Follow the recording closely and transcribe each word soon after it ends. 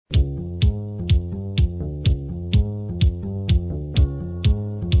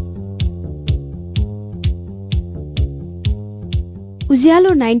उज्यालो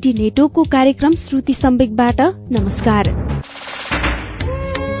 90 नेटवर्कको कार्यक्रम श्रुति सम्वेकबाट नमस्कार।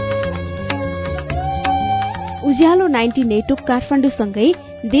 उज्यालो 90 नेटवर्क काठमाडौँसँगै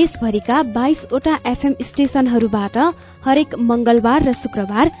देशभरिका 22 वटा एफएम स्टेशनहरूबाट हरेक मंगलबार र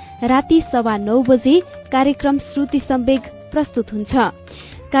शुक्रबार राति 9:15 बजे कार्यक्रम श्रुति सम्वेक प्रस्तुत हुन्छ।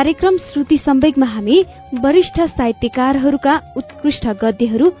 कार्यक्रम श्रुति सम्वेकमा हामी वरिष्ठ साहित्यकारहरूका उत्कृष्ट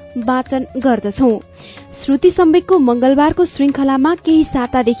गद्यहरू वाचन गर्दछौं। श्रुति सम्वेकको मंगलबारको श्रृंखलामा केही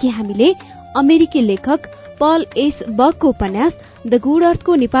सातादेखि हामीले अमेरिकी लेखक पल एस बकको उपन्यास द गुड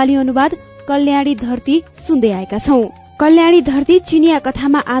अर्थको नेपाली अनुवाद कल्याणी धरती सुन्दै आएका छौं। कल्याणी धरती चिनिया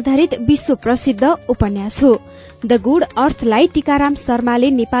कथामा आधारित विश्व प्रसिद्ध उपन्यास हो। द गुड अर्थलाई टीकाराम शर्माले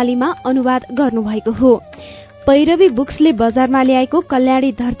नेपालीमा अनुवाद गर्नुभएको हो। पैरवी बुक्सले बजारमा ल्याएको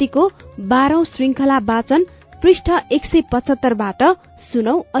कल्याणी धरतीको 12औं श्रृंखला वाचन पृष्ठ 175 बाट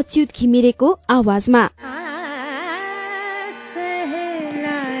सुनौ अच्युत घिमिरेको आवाजमा।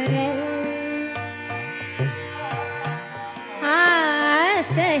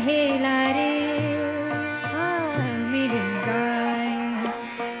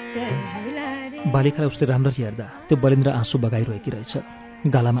 बालिकालाई उसले राम्ररी हेर्दा त्यो बलिन्द्र आँसु बगाइरहेकी रहेछ।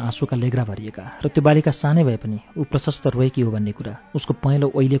 गालामा आँसुका लेग्रा भरिएका र त्यो बालिका सानै भए पनि ऊ प्रशस्त रोएकी हो भन्ने कुरा उसको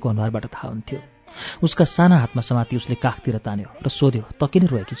पहेँलो ओइलेको अनुहारबाट थाहा हुन्थ्यो। उसका साना हातमा समाती उसले काखतिर तान्यो र सोध्यो, त किन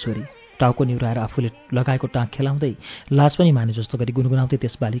रोएकी छोरी? टाउको निहुराएर आफूले लगाएको टाँक खेलाउँदै लाज पनि माने जस्तो गरी गुनगुनाउँदै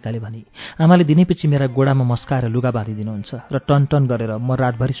त्यस बालिकाले भनी, आमाले दिनैपछि मेरा गोडामा मस्काएर लुगा बाँधिदिनुहुन्छ र टन टन गरेर म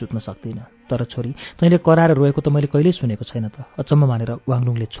रातभरि सुत्न सक्दिनँ। तर छोरी, तैँले कराएर रोएको त मैले कहिल्यै सुनेको छैन त। अचम्म मानेर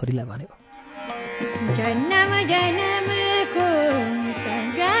वाङलुङले छोरीलाई भन्यो। जन्म जन्मको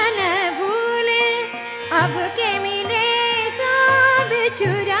सजन भूले अब के मिले सब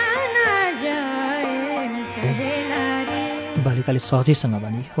चुरान जाए सहेलारी। बालिकाले सहजैसँग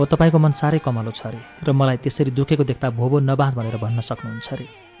भनी, हो तपाईँको मन साह्रै कमलो छ अरे र मलाई त्यसरी दुखेको देख्दा भोभो नबाँध भनेर भन्न सक्नुहुन्छ अरे।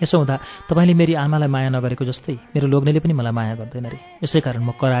 यसो हुँदा तपाईँले मेरी आमालाई माया नगरेको जस्तै मेरो लोग्नेले पनि मलाई माया गर्दैन रे। यसै कारण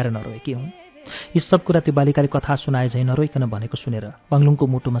म कराएर नरोएकी हुँ। यी सब कुरा त्यो बालिकाले कथा सुनाए झैँ नरोइकन भनेको सुनेर वाङलुङको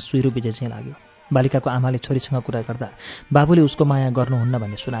मुटुमा सुइरो बिजे झैँ लाग्यो। बालिकाको आमाले छोरीसँग कुरा गर्दा बाबुले उसको माया गर्नुहुन्न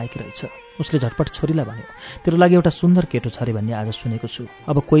भन्ने सुनाएकी रहेछ। उसले झटपट छोरीलाई भन्यो, तेरो लागि एउटा सुन्दर केटो छ अरे भन्ने आज सुनेको छु।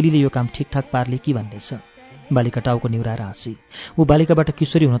 अब कोइलीले यो काम ठिकठाक पारले कि भन्ने छ। बालिका टाउको निहुराएर हाँसी। ऊ बालिकाबाट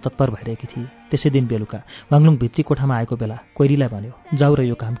किशोरी हुन तत्पर भइरहेकी थिए। त्यसै दिन बेलुका वाङलुङ भित्री कोठामा आएको बेला कोइलीलाई भन्यो, जाऊ र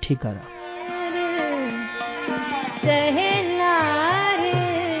यो काम ठिक गर।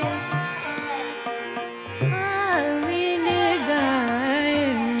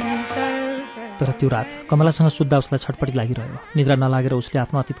 तर त्यो रात कमलासँग सुत्दा उसलाई छटपटी लागिरह्यो। निद्रा नलागेर उसले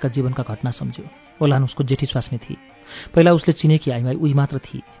आफ्नो अतीतका जीवनका घटना सम्झ्यो। ओलान उसको जेठी स्वास्नी थिए। पहिला उसले चिनेकी आइमाई उही मात्र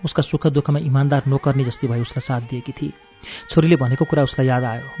थिए। उसका सुख दुःखमा इमान्दार नोकर्नी जस्ती भई उसलाई साथ दिएकी थिए। छोरीले भनेको कुरा उसलाई याद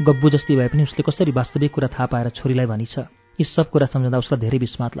आयो। गब्बु जस्ती भए पनि उसले कसरी वास्तविक कुरा थाहा पाएर छोरीलाई भनिछ। यी सब कुरा सम्झँदा उसलाई धेरै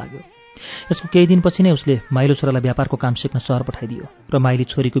विस्मात लाग्यो। यसको केही दिनपछि नै उसले माइलो छोरालाई व्यापारको काम सिक्न सहर पठाइदियो र माइली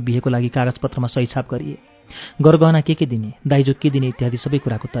छोरीको बिहेको लागि कागजपत्रमा सहीछाप गरिए। गरगहना के दिने, दाइजो के दिने इत्यादि सबै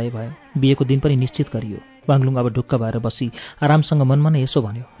कुराको तय भयो। बिहेको दिन पनि निश्चित गरियो। वाङलुङ अब ढुक्क भएर बसी आरामसँग मनमा नै यसो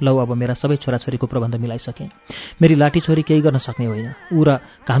भन्यो, लौ अब मेरा सबै छोराछोरीको प्रबन्ध मिलाइसकेँ। मेरी लाठी छोरी केही गर्न सक्ने होइन। ऊ र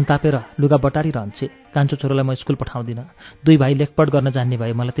घाम तापेर लुगा बटारिरहन्छे। कान्छो छोरालाई म स्कुल पठाउँदिनँ। 2 भाइ लेखपढ गर्न जान्ने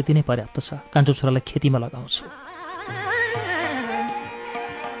भए मलाई त्यति नै पर्याप्त छ। कान्छो छोरालाई खेतीमा लगाउँछु।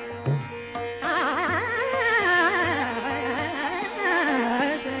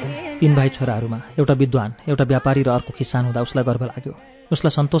 3 भाइ छोराहरूमा एउटा विद्वान, एउटा व्यापारी र अर्को किसान हुँदा उसलाई गर्व लाग्यो।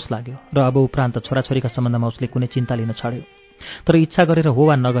 उसलाई सन्तोष लाग्यो र अब उपरान्त छोराछोरीका सम्बन्धमा उसले कुनै चिन्ता लिन छाड्यो। तर इच्छा गरेर हो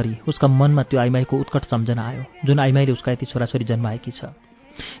वा नगरी उसका मनमा त्यो आइमाईको उत्कट सम्झना आयो, जुन आइमाईले उसका यति छोराछोरी जन्माएकी छ।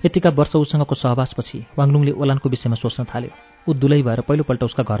 यतिका वर्ष उसँगको सहवासपछि वाङलुङले ओलानको विषयमा सोच्न थाल्यो। ऊ दुलै भएर पहिलोपल्ट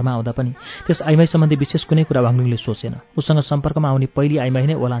उसका घरमा आउँदा पनि त्यस आइमाई सम्बन्धी विशेष कुनै कुरा वाङलुङले सोचेन। उसँग सम्पर्कमा आउने पहिली आइमाई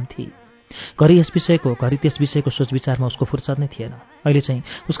नै ओलान थिए। घरि यस विषयको घरि त्यस विषयको सोचविचारमा उसको फुर्सद नै थिएन। अहिले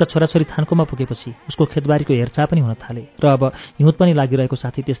चाहिँ उसका छोराछोरी थान्कोमा पुगेपछि उसको खेतबारीको हेरचाह पनि हुन थाले र अब हिउँद पनि लागिरहेको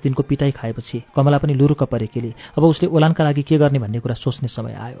साथै त्यस दिनको पिटाई खाएपछि कमला पनि लुरुक्क परेकीले अब उसले ओलानका लागि के गर्ने भन्ने कुरा सोच्ने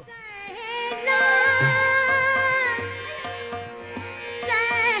समय आयो।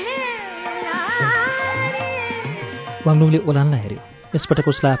 वाङलुङले ओलानलाई हेऱ्यो। यसपटक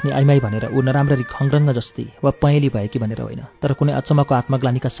उसलाई आफ्नी आइमाई भनेर ऊ नराम्ररी खङ्ग्रङ्ग जस्ती वा पहेँली भएकी भनेर होइन, तर कुनै अचम्मको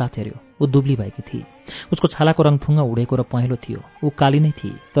आत्मग्लानीका साथ हेऱ्यो। ऊ दुब्ली भएकी थिए। उसको छालाको रङ फुङ्ग उडेको र पहेँलो थियो। ऊ काली नै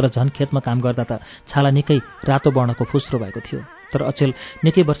थिए, तर झन् खेतमा काम गर्दा त छाला निकै रातो वर्णको फुस्रो भएको थियो। तर अचेल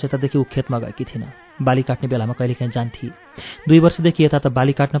निकै वर्ष यतादेखि ऊ खेतमा गएकी थिइन। बाली काट्ने बेलामा कहिलेकाहीँ जान्थे। 2 वर्षदेखि यता त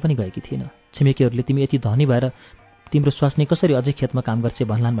बाली काट्न पनि गएकी थिइन। छिमेकीहरूले तिमी यति धनी भएर तिम्रो स्वास्नी कसरी अझै खेतमा काम गर्छे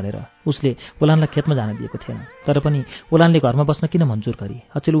भन्लान् भनेर उसले ओलानलाई खेतमा जान दिएको थिएन। तर पनि ओलानले घरमा बस्न किन मन्जुर गरी?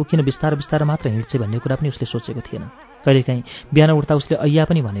 अचेल ऊ किन बिस्तार बिस्तार मात्र हिँड्छे भन्ने कुरा पनि उसले सोचेको थिएन। कहिलेकाहीँ बिहान उठ्दा उसले ऐया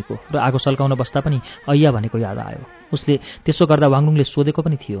पनि भनेको र आगो सल्काउन बस्दा पनि ऐया भनेको याद आयो। उसले त्यसो गर्दा वाङलुङले सोधेको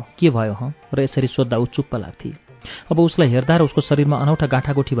पनि थियो, के भयो हँ? र यसरी सोद्धा ऊ चुप्प लाग्थे। अब उसलाई हेर्दा र उसको शरीरमा अनौठा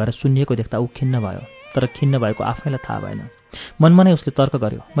गाँठागोठी भएर सुन्निएको देख्दा ऊ खिन्न भयो, तर खिन्न भएको आफैलाई थाहा भएन। मनमा नै उसले तर्क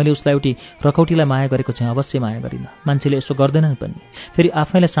गर्यो, मैले उसलाई एउटी रखौटीलाई माया गरेको चाहिँ अवश्य माया गरिन, मान्छेले यसो गर्दैनन् पनि। फेरि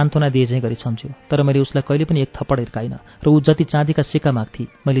आफैलाई सान्त्वना दिए चाहिँ गरी सम्झ्यो, तर मैले उसलाई कहिले पनि एक थप्पड हिर्काइन र ऊ जति चाँदीका सिक्का माग्थी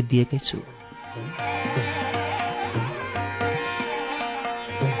मैले दिएकै छु।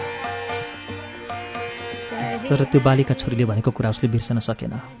 तर त्यो बालिका छोरीले भनेको कुरा उसले बिर्सन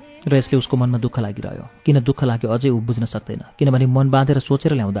सकेन र यसले उसको मनमा दुःख लागिरह्यो। किन दुःख लाग्यो अझै ऊ बुझ्न सक्दैन, किनभने मन बाँधेर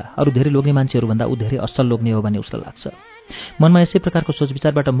सोचेर ल्याउँदा अरू धेरै लोग्ने मान्छेहरूभन्दा ऊ धेरै असल लोग्ने हो भन्ने उसलाई लाग्छ। मनमा यसै प्रकारको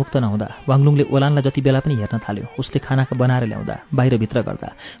सोचविचारबाट मुक्त नहुँदा वाङलुङले ओलानलाई जति बेला पनि हेर्न थाल्यो। उसले खाना बनाएर ल्याउँदा, बाहिरभित्र गर्दा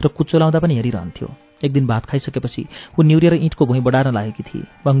र कुच्चो लाउँदा पनि हेरिरहन्थ्यो। एक दिन भात खाइसकेपछि ऊ निउरिएर इँटको भुइँ बढार्न लागेकी थिए।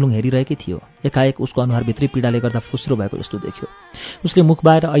 वाङलुङ हेरिरहेकै थियो। एकाएक उसको अनुहारभित्री पीडाले गर्दा फुस्रो भएको जस्तो देख्यो। उसले मुख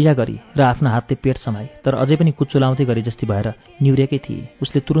बाएर ऐया गरी र आफ्नो हातले पेट समाई, तर अझै पनि कुच्चो लाउँदै गरी जस्ती भएर निउरेकै थिए।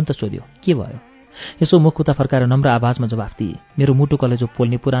 उसले तुरुन्त सोध्यो, के भयो? यसो मुख उता फर्काएर नम्र आवाजमा जवाफ दिए, मेरो मुटु कलेजो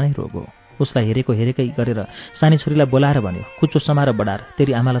पोल्ने पुरानै रोग हो। उसलाई हेरेकै गरेर सानी छोरीलाई बोलाएर भन्यो, कुच्चो समाएर बढार,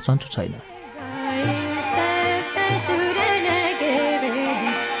 तेरी आमालाई चन्चो छैन।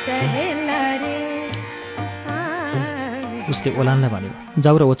 उसले ओलानलाई भन्यो,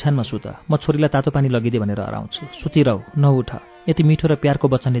 जाऊ र ओछ्यानमा सुत, म छोरीलाई तातो पानी लगिदिए भनेर हराउँछु, सुतिरहु, नउठ। यति मिठो र प्यारको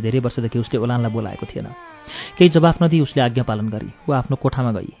वचनले धेरै वर्षदेखि उसले ओलानलाई बोलाएको थिएन। केही जवाफ नदिई उसले आज्ञा पालन गरी ऊ आफ्नो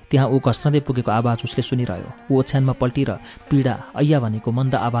कोठामा गई। त्यहाँ ऊ घस्रँदै पुगेको आवाज उसले सुनिरह्यो। ऊ ओछ्यानमा पल्टी र पीडा ऐया भनेको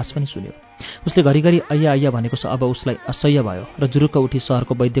मन्द आवाज पनि सुन्यो। उसले घरिघरि ऐया ऐया भनेको अब उसलाई असह्य भयो र जुरुक्क उठी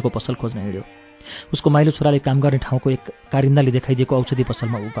सहरको वैद्यको पसल खोज्न हिँड्यो। उसको माइलो छोराले काम गर्ने ठाउँको एक कारिन्दाले देखाइदिएको औषधि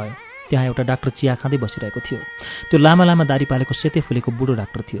पसलमा ऊ गयो। त्यहाँ एउटा डाक्टर चिया खाँदै बसिरहेको थियो। त्यो लामा लामा दारी पालेको सेते फुलेको बुढो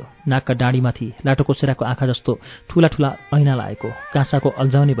डाक्टर थियो। नाकका डाँडीमाथि लाटो कोसेराको आँखा जस्तो ठूला ठूला ऐना लाएको, काँसाको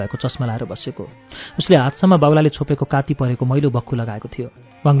अल्झाउने भएको चस्मा लाएर बसेको। उसले हातसम्म बाउलाले छोपेको काती परेको मैलो बक्खु लगाएको थियो।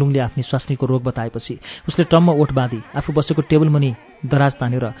 वाङलुङले आफ्नी स्वास्नीको रोग बताएपछि उसले टम्म ओठ बाँधी आफू बसेको टेबल मुनि दराज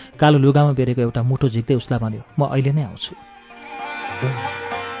तान्यो र कालो लुगामा बेरेको एउटा मुठो झिक्दै उसलाई भन्यो, म अहिले नै आउँछु।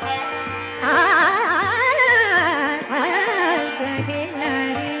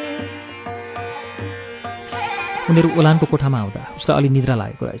 उनीहरू ओलानको कोठामा आउँदा उसलाई अलि निद्रा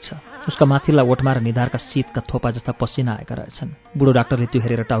लागेको रहेछ। उसका माथिल्ला ओठमा र निधारका शीतका थोपा जस्ता पसिना आएका रहेछन्। बुढो डाक्टरले त्यो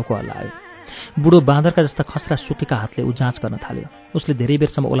हेरेर टाउको हल्लायो। बुढो बाँदरका जस्ता खस्रा सुकेका हातले ऊ जाँच गर्न थाल्यो। उसले धेरै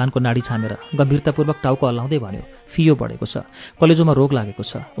बेरसम्म ओलानको नाडी छामेर गम्भीरतापूर्वक टाउको हल्लाउँदै भन्यो, फियो बढेको छ, कलेजोमा रोग लागेको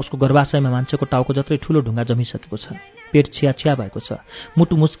छ, उसको गर्भाशयमा मान्छेको टाउको जत्रै ठूलो ढुङ्गा जमिसकेको छ, पेट छिया भएको छ,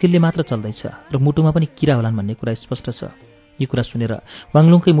 मुटु मुस्किलले मात्र चल्दैछ र मुटुमा पनि किरा होलान् भन्ने कुरा स्पष्ट छ। यी कुरा सुनेर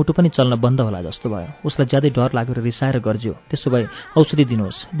वाङलुङकै मुटु पनि चल्न बन्द होला जस्तो भयो। उसलाई ज्यादै डर लाग्यो र रिसाएर गर्ज्यो, त्यसो भए औषधि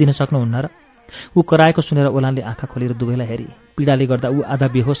दिनुहोस्, दिन सक्नुहुन्न र? ऊ कराएको सुनेर ओलानले आँखा खोलेर दुवैलाई हेरी। पीडाले गर्दा ऊ आधा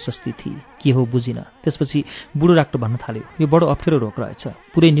बेहोस जस्ती थिए। के हो बुझिन। त्यसपछि बुढो डाक्टर भन्न थाल्यो, यो बडो अप्ठ्यारो रोग रहेछ,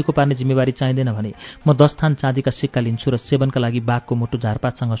 पुरै निको पार्ने जिम्मेवारी चाहिँदैन भने म 10 थान चाँदीका सिक्का लिन्छु र सेवनका लागि बाघको मुटु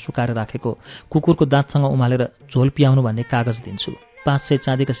झारपातसँग सुकाएर राखेको, कुकुरको दाँतसँग उमालेर झोल पियाउनु भन्ने कागज दिन्छु। 500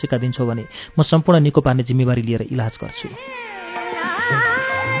 चाँदीका सिक्का दिन्छौ भने म सम्पूर्ण निको पार्ने जिम्मेवारी लिएर इलाज गर्छु।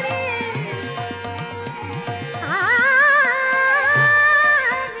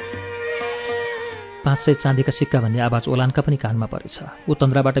 500 चाँदीका सिक्का भन्ने आवाज ओलानका पनि कानमा परेछ। ऊ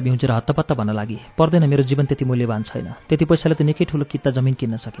तन्द्राबाट बिउजेर हत्तपत्त भन्न लागि, पर्दैन, मेरो जीवन त्यति मूल्यवान छैन, त्यति पैसाले त निकै ठूलो कित्ता जमिन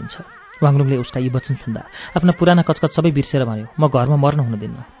किन्न सकिन्छ। वाङलुङले उसका यी वचन सुन्दा आफ्ना पुराना कचकच सबै बिर्सेर भन्यो, म घरमा मर्न हुन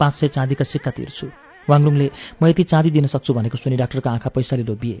दिन्न, 500 चाँदीका सिक्का तिर्छु। वाङलुङले म यति चाँदी दिन सक्छु भनेको सुनि डाक्टरका आँखा पैसाले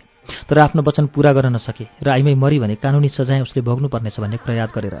लोभिए, तर आफ्नो वचन पूरा गर्न नसके र आइमै मरी भने कानुनी सजाय उसले भोग्नुपर्नेछ भन्ने कुरा याद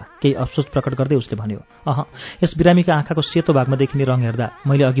गरेर केही अफसोस प्रकट गर्दै उसले भन्यो, यस बिरामीका आँखाको सेतो भागमा देखिने रङ हेर्दा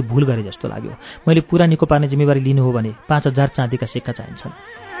मैले अघि भूल गरे जस्तो लाग्यो। मैले पूरा निको पार्ने जिम्मेवारी लिनु हो भने 5000 चाँदीका सिक्का चाहिन्छन्।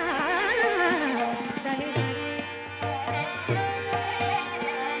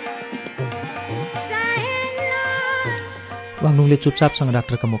 वाङलुङले चुपचापसँग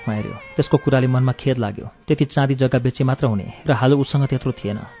डाक्टरका मुखमा हेऱ्यो। त्यसको कुराले मनमा खेद लाग्यो। त्यति चाँदी जग्गा बेचे मात्र हुने र हाल उसँग त्यत्रो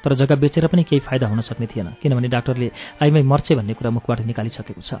थिएन, तर जग्गा बेचेर पनि केही फाइदा हुन सक्ने थिएन, किनभने डाक्टरले आइमै मर्छे भन्ने कुरा मुखबाट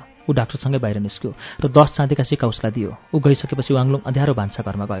निकालिसकेको छ। ऊ डाक्टरसँगै बाहिर निस्क्यो र 10 चाँदीका सिक्का उसलाई दियो। ऊ गइसकेपछि वाङलुङ अँध्यारो भान्सा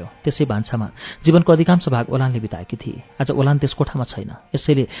घरमा गयो। त्यसै भान्सामा जीवनको अधिकांश भाग ओलानले बिताएकी थिए। आज ओलान त्यस कोठामा छैन,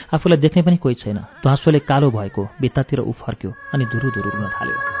 यसैले आफूलाई देख्ने पनि कोही छैन। ध्वाँसोले कालो भएको भित्तातिर ऊ फर्क्यो अनि धुरु धुरु रुन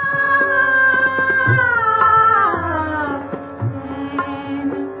थाल्यो।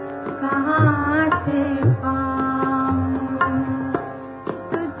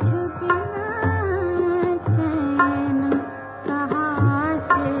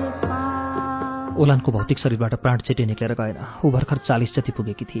 ओलानको भौतिक शरीरबाट प्राण चेटे निक्लेर गएन। ऊ भर्खर 40 जति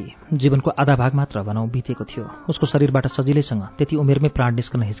पुगेकी थिए। जीवनको आधा भाग मात्र भनौँ बितेको थियो। उसको शरीरबाट सजिलैसँग त्यति उमेरमै प्राण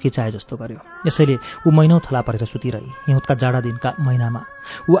निस्कन हिचकिचाए जस्तो गर्यो। यसैले ऊ महिनौँ थला परेर सुतिरही। हिउँदका जाडा दिनका महिनामा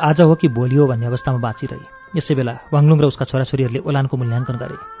ऊ आज हो कि भोलि हो भन्ने अवस्थामा बाँचिरही। यसै बेला वाङलुङ र उसका छोराछोरीहरूले ओलानको मूल्याङ्कन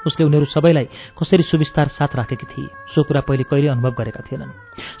गरे। उसले उनीहरू सबैलाई कसरी सुविस्तार साथ राखेकी थिए सो कुरा पहिले कहिले अनुभव गरेका थिएनन्।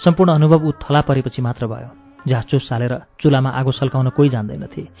 सम्पूर्ण अनुभव ऊ थला परेपछि मात्र भयो। झाँसझुस हालेर चुलामा आगो सल्काउन कोही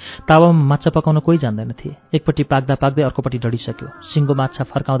जान्दैनथे। तावामा माछा पकाउन कोही जान्दैनथे। एकपट्टि पाक्दा पाक्दै अर्कोपट्टि डढिसक्यो। सिङ्गो माछा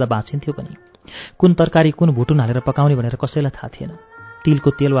फर्काउँदा बाँचिन्थ्यो पनि। कुन तरकारी कुन भुटुन हालेर पकाउने भनेर कसैलाई थाहा थिएन। तिलको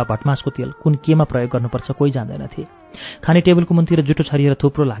तेल वा भटमासको तेल कुन केमा प्रयोग गर्नुपर्छ कोही जान्दैनथे। खाने टेबलको मुन्तिर जुठो छरिएर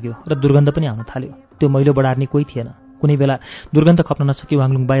थुप्रो लाग्यो र दुर्गन्ध पनि आउन थाल्यो। त्यो मैलो बढार्ने कोही थिएन। कुनै बेला दुर्गन्ध खप्न नसकी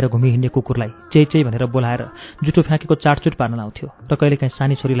वाङलुङ बाहिर घुमिहिँड्ने कुकुरलाई चेइ चेइ भनेर बोलाएर जुठो फ्याँकेको चाटचुट पार्न लाउँथ्यो र कहिलेकाहीँ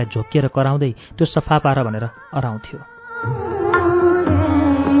सानी छोरीलाई झोकिएर कराउँदै त्यो सफा पार भनेर अराउँथ्यो।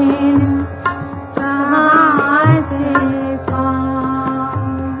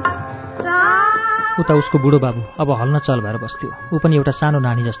 उता उसको बुढो बाबु अब हल्न चल भएर बस्थ्यो। ऊ पनि एउटा सानो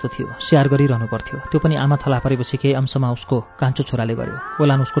नानी जस्तो थियो। स्याहार गरिरहनु पर्थ्यो। त्यो पनि आमा थला परेपछि केही अंशमा उसको कान्छो छोराले गर्यो।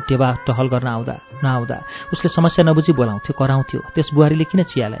 ओलान उसको टेवा टहल गर्न आउँदा नआउँदा उसले समस्या नबुझी बोलाउँथ्यो, कराउँथ्यो। त्यस बुहारीले किन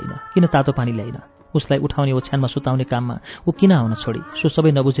चिया ल्याइन, किन तातो पानी ल्याइन, उसलाई उठाउने ओछ्यानमा सुताउने काममा ऊ किन आउन छोडी, सो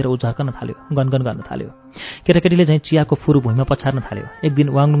सबै नबुझेर ऊ झर्कन थाल्यो, गनगन गर्न थाल्यो। केटाकेटीले झैँ चियाको फुरू भुइँमा पछार्न थाल्यो। एक दिन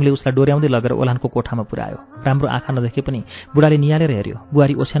वाङलुङले उसलाई डोर्याउँदै लगेर ओलानको कोठामा पुर्यायो। राम्रो आँखा नदेखे पनि बुढाले निहालेर हेऱ्यो।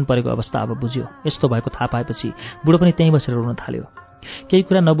 बुहारी ओछ्यान परेको अवस्था अब बुझ्यो। यस्तो भएको थाहा पाएपछि बुढो पनि त्यहीँ बसेर रुन थाल्यो। केही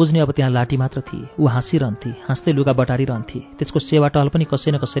कुरा नबुझ्ने अब त्यहाँ लाठी मात्र थिए। ऊ हाँसिरहन्थे, हाँस्दै लुगा बटारिरहन्थे। त्यसको सेवा टहल पनि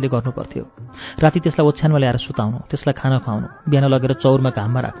कसै न कसैले गर्नुपर्थ्यो। राति त्यसलाई ओछ्यानमा ल्याएर सुताउनु, त्यसलाई खाना खुवाउनु, बिहान लगेर चौरमा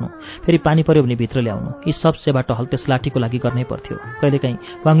घाममा राख्नु, फेरि पानी पर्यो भने भित्र ल्याउनु, यी सब सेवा टहल त्यस लाठीको लागि गर्नै पर्थ्यो। कहिलेकाहीँ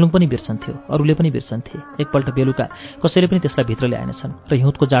वाङलुङ पनि बिर्सन्थ्यो, अरूले पनि बिर्सन्थे। एकपल्ट बेलुका कसैले पनि त्यसलाई भित्र ल्याएनछन् र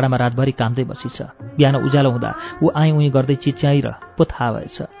हिउँदको जाडामा रातभरि कामदै बसिछ। बिहान उज्यालो हुँदा ऊ आइ उही गर्दै चिच्याएर पो थाहा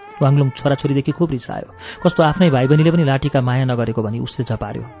भएछ। वाङलुङ छोराछोरीदेखि खुब रिसायो। कस्तो आफ्नै भाइ बहिनीले पनि लाठीका माया नगरेको भनी उसले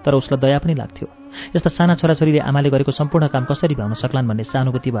झपार्यो। तर उसलाई दया पनि लाग्थ्यो। यस्ता साना छोराछोरीले आमाले गरेको सम्पूर्ण काम कसरी भ्याउन सक्लान् भन्ने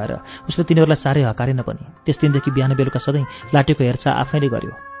सहानुभूति भएर उसले तिनीहरूलाई साह्रै हकारेन पनि। त्यस दिनदेखि बिहान बेलुका सधैँ लाठीको हेरचाह आफैले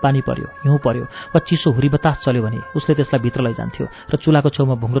गर्यो। पानी पर्यो, हिउँ पर्यो वा चिसो हुरी बतास चल्यो भने उसले त्यसलाई भित्र लैजान्थ्यो र चुलाको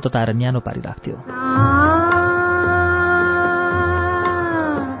छेउमा भुङ्ग्रो तताएर न्यानो पारिराख्थ्यो।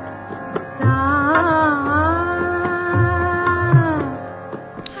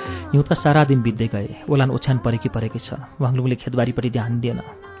 हिउँदका सारा दिन बित्दै गए। ओलान ओछ्यान परेकी छ। वाङलुङले खेतबारीपट्टि ध्यान दिएन।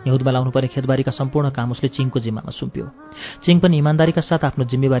 हिउँदमा लाउनु पर्ने खेतबारीका सम्पूर्ण काम उसले चिङको जिम्मामा सुम्प्यो। चिङ पनि इमान्दारीका साथ आफ्नो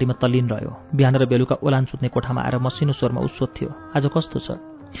जिम्मेवारीमा तल्लीन रह्यो। बिहान र बेलुका ओलान सुत्ने कोठामा आएर मसिनो स्वरमा ऊ सोध्थ्यो, आज कस्तो छ?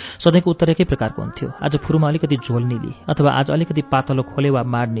 सधैँको उत्तर एकै प्रकारको हुन्थ्यो, आज फुरुमा अलिकति झोल निली अथवा आज अलिकति पातलो खोले वा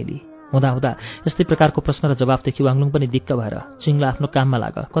माड निली। हुँदा यस्तै प्रकारको प्रश्न र जवाफदेखि वाङलुङ पनि दिक्क भएर चिङलाई आफ्नो काममा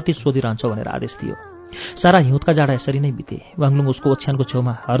लाग, कति सोधिरहन्छौ भनेर आदेश दियो। सारा हिउँदका जाडा यसरी नै बिते। वाङलुङ उसको ओछ्यानको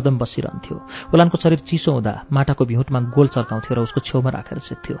छेउमा हरदम बसिरहन्थ्यो। ओलानको शरीर चिसो हुँदा माटाको भिउँटमा गोल चर्काउँथ्यो र उसको छेउमा राखेर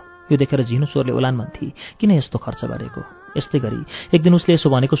सुत्थ्यो। यो देखेर झिनो स्वरले ओलान भन्थे, किन यस्तो खर्च गरेको? यस्तै गरी एक दिन उसले यसो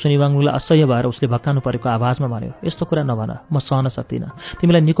भनेको सुनि वाङलुङलाई असह्य भएर उसले भक्कानु परेको आवाजमा भन्यो, यस्तो कुरा नभन, म सहन सक्दिनँ।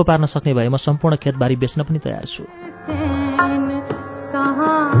 तिमीलाई निको पार्न सक्ने भए म सम्पूर्ण खेतबारी बेच्न पनि तयार छु।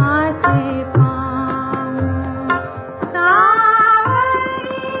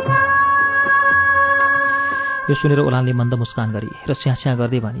 यो सुनेर ओलानले मन्द मुस्कान गरी र स्यास्या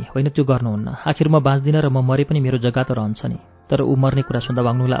गर्दै भने, होइन त्यो गर्नुहुन्न, आखिर म बाँच्दिनँ र म मरे पनि मेरो जग्गा त रहन्छ नि। तर ऊ मर्ने कुरा सुन्दा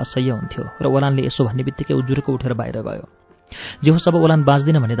वाङलुङलाई असह्य हुन्थ्यो र ओलानले यसो भन्ने बित्तिकै ऊ जुरुको उठेर बाहिर गयो। जे होस् अब ओलान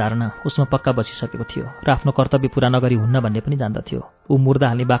बाँच्दिन भन्ने धारणा उसमा पक्का बसिसकेको थियो र आफ्नो कर्तव्य पुरा नगरी हुन्न भन्ने पनि जान्दथ्यो। ऊ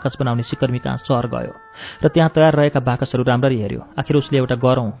मुर्दा हाल्ने बाकस बनाउने सिकर्मी कहाँ सहर गयो र त्यहाँ तयार रहेका बाकसहरू राम्ररी हेऱ्यो। आखिर उसले एउटा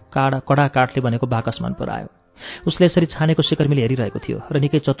गरौँ कडा काठले बनेको बाकस मन परायो। उसले यसरी छानेको सिकर्मीले हेरिरहेको थियो र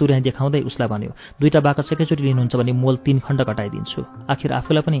निकै चतुर्याई देखाउँदै उसलाई भन्यो, 2टा बाकस एकैचोटि लिनुहुन्छ भने मोल 3 खण्ड घटाइदिन्छु। आखिर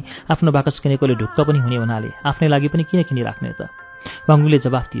आफूलाई पनि आफ्नो बाकस किनेकोले ढुक्क पनि हुने हुनाले आफ्नै लागि पनि किन किनिराख्ने त? वाङलुङले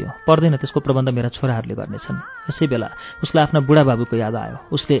जवाफ दियो, पर्दैन, त्यसको प्रबन्ध मेरा छोराहरूले गर्नेछन्। यसै बेला उसलाई आफ्ना बुढा बाबुको याद आयो।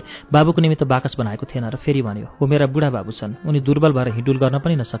 उसले बाबुको निमित्त बाकस बनाएको थिएन र फेरि भन्यो, हो मेरा बुढा बाबु छन्, उनी दुर्बल भएर हिँडुल गर्न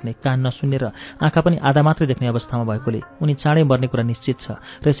पनि नसक्ने, कान नसुन्ने र आँखा पनि आधा मात्रै देख्ने अवस्थामा भएकोले उनी चाँडै मर्ने कुरा निश्चित छ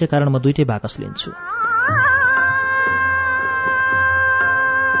र यसै कारण म 2टै बाकस लिन्छु।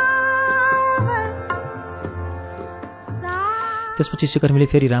 त्यसपछि सिकर्मीले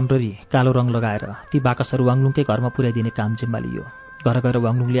फेरि राम्ररी कालो रङ लगाएर ती बाकसहरू वाङलुङकै घरमा पुर्याइदिने काम जिम्मा लियो। घर गएर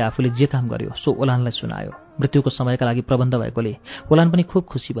वाङलुङले आफूले जे काम गर्यो सो ओलानलाई सुनायो। मृत्युको समयका लागि प्रबन्ध भएकोले ओलान पनि खुब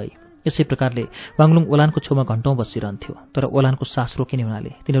खुसी भई। यसै प्रकारले वाङलुङ ओलानको छेउमा घन्टौँ बसिरहन्थ्यो। तर ओलानको सास रोकिने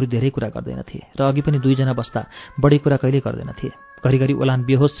हुनाले तिनीहरू धेरै कुरा गर्दैनथे र अघि पनि 2 जना बस्दा बढी कुरा कहिल्यै गर्दैनथे। घरिघरि ओलान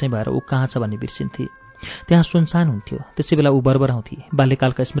बेहोस चाहिँ भएर ऊ कहाँ छ भन्ने बिर्सिन्थे। त्यहाँ सुनसान हुन्थ्यो। त्यसै बेला ऊ बरबराउँथी,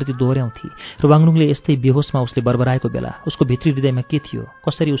 बाल्यकालका स्मृति दोहोर्याउँथी र वाङलुङले यस्तै बेहोसमा उसले बरबराएको बेला उसको भित्री हृदयमा के थियो,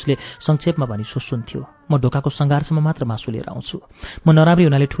 कसरी उसले संक्षेपमा भनी सोच्थ्यो, म ढोकाको सङ्घारसम्म मात्र मासु लिएर आउँछु। म नराम्री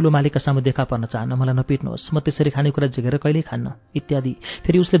हुनाले ठूलो मालिकका सामु देखा पर्न चाहन्न, मलाई नपिट्नुहोस्, म त्यसरी खानेकुरा झिकेर कहिल्यै खान्न इत्यादि।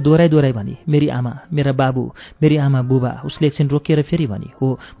 फेरि उसले दोहोऱ्याइ भनी, मेरी आमा, मेरा बाबु, मेरी आमा बुबा। उसले एकछिन रोकिएर फेरि भनी,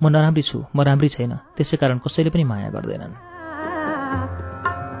 हो म नराम्री छु, म राम्री छैन, त्यसै कारण कसैले पनि माया गर्दैनन्।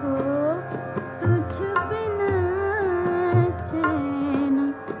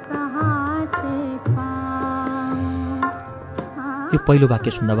 यो पहिलो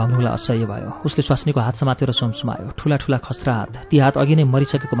वाक्य सुन्दा वाङलुङलाई असह्य भयो। उसले स्वास्नीको हात समात्यो र सुमसुमायो। ठूला ठूला खस्रा हात, ती हात अघि नै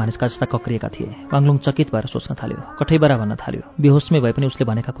मरिसकेको मानिसका जस्ता कक्रिएका थिए। वाङलुङ चकित भएर सोच्न थाल्यो, कठैबरा भन्न थाल्यो। बेहोसमै भए पनि उसले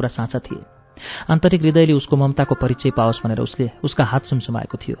भनेका कुरा साँचा थिए। आन्तरिक हृदयले उसको ममताको परिचय पाओस् भनेर उसले उसका हात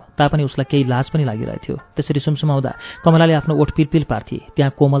सुमसुमाएको थियो। तापनि उसलाई केही लाज पनि लागिरहेथ्यो। त्यसरी सुमसुमाउँदा कमलाले आफ्नो ओठ पिलपिल पार्थे।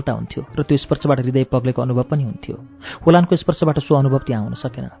 त्यहाँ कोमलता हुन्थ्यो र त्यो स्पर्शबाट हृदय पग्लेको अनुभव पनि हुन्थ्यो। ओलानको स्पर्शबाट सो अनुभव त्यहाँ हुन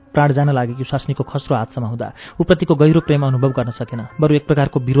सकेन। प्राण जान लागेकी स्वास्नीको खस्रो हात समाउँदा उप्रतिको गहिरो प्रेम अनुभव गर्न सकेन। बरु एक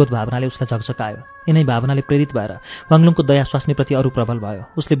प्रकारको विरोध भावनाले उसलाई झकझकायो। यिनै भावनाले प्रेरित भएर वाङलुङको दया स्वास्नीप्रति अरू प्रबल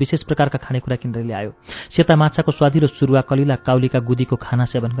भयो। उसले विशेष प्रकारका खानेकुरा किनेर ल्यायो। सेता माछाको स्वादिलो सुरुवा, कलिला काउलीका गुदीको खाना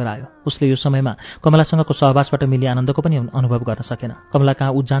सेवन गरायो। उसले यो समयमा कमलासँगको सहवासबाट मिली आनन्दको पनि अनुभव गर्न सकेन। कमला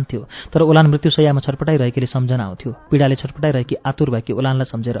कहाँ ऊ जान्थ्यो, तर ओलान मृत्युशय्यामा छटपटाइरहेकीले सम्झना आउँथ्यो। पीडाले छटपटाइरहेकी आतुर भएकी ओलानलाई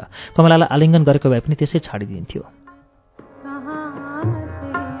सम्झेर कमलालाई आलिङ्गन गरेको भए पनि त्यसै छाडिदिन्थ्यो।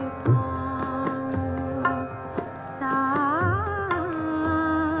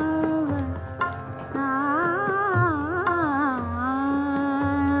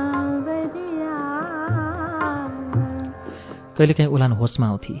 कहिलेकाहीँ ओलान होसमा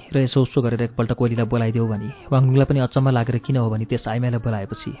आउँथी र यसो उसो गरेर एकपल्ट कोइलीलाई बोलाइदेऊ भनी। वाङलुङलाई पनि अचम्म लागेर किन हो भनी त्यस आइमाईलाई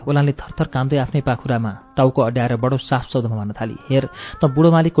बोलाएपछि ओलानले थरथर काम्दै आफ्नै पाखुरामा टाउको अड्याएर बडो साफ शब्दमा भन्न थाली, हेर, त बुढो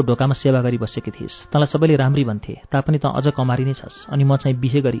मालिकको ढोकामा सेवा गरी बसेकी थिइस्, तँलाई सबैले राम्री भन्थे, तापनि त अझ कमारी नै छस्, अनि म चाहिँ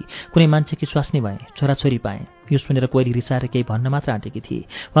बिहे गरी कुनै मान्छेकी स्वास्नी भएँ, छोराछोरी पाएँ। यो सुनेर कोइली रिसाएर केही भन्न मात्र आँटेकी थिए।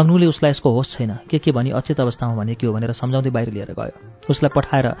 वाङलुङले उसलाई यसको होस छैन, के भनी अचेत अवस्थामा भने के हो भनेर सम्झाउँदै बाहिर लिएर गयो। उसलाई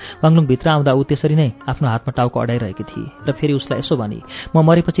पठाएर वाङलुङ भित्र आउँदा ऊ त्यसरी नै आफ्नो हातमा टाउको अडाइरहेकी थिए र फेरि उसलाई यसो भनी, म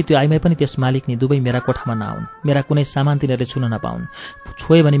मरेपछि त्यो आइमाई पनि त्यस मालिकनी दुवै मेरा कोठामा नआउन्, मेरा कुनै सामान तिनीहरूले छुन नपाउन्,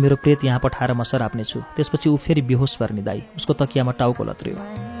 छोए भने मेरो प्रेत यहाँ पठाएर म सराप्नेछु। त्यसपछि ऊ फेरि बेहोस भएर निदाई। उसको तकियामा टाउको लत्रियो।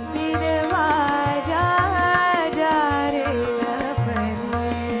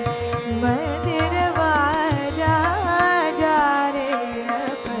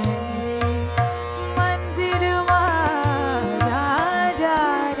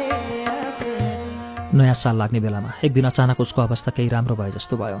 नयाँ साल लाग्ने बेलामा एक दिन अचानक उसको अवस्था केही राम्रो भए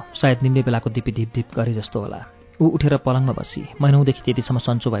जस्तो भयो। सायद निम्ने बेलाको दिपी धिप गरे जस्तो होला। ऊ उठेर पलङमा बसी। महिनौदेखि त्यतिसम्म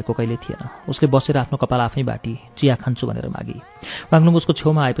सन्चो भएको कहिले थिएन। उसले बसेर आफ्नो कपाल आफै बाटी चिया खान्छु भनेर मागी। वाङलुङ उसको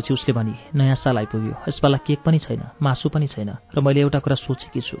छेउमा आएपछि उसले भनी, नयाँ साल आइपुग्यो, यसपाला केक पनि छैन, मासु पनि छैन, र मैले एउटा कुरा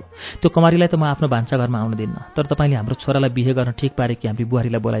सोचेकी छु, त्यो कमारीलाई त म आफ्नो भान्साघरमा आउन दिन्न, तर तपाईँले हाम्रो छोरालाई बिहे गर्न ठिक पारेकी हाम्री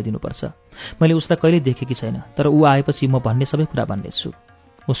बुहारीलाई बोलाइदिनुपर्छ। मैले उसलाई कहिल्यै देखेकी छैन, तर ऊ आएपछि म भन्ने सबै कुरा भन्नेछु।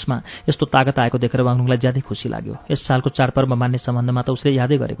 उसमा यस्तो तागत आएको देखेर वाङलुङलाई ज्यादै खुसी लाग्यो। यस सालको चाडपर्व मान्ने सम्बन्धमा त उसले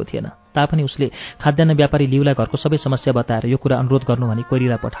यादै गरेको थिएन। तापनि उसले खाद्यान्न व्यापारी लिउलाई घरको सबै समस्या बताएर यो कुरा अनुरोध गर्नु भनी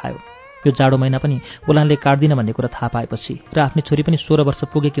कोइलीलाई पठायो। यो जाडो महिना पनि ओलानले काट्दिन भन्ने कुरा थाहा पाएपछि र आफ्नी छोरी पनि 16 वर्ष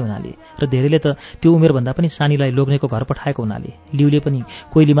पुगेकी हुनाले र धेरैले त त्यो उमेरभन्दा पनि सानीलाई लोग्नेको घर पठाएको हुनाले लिउले पनि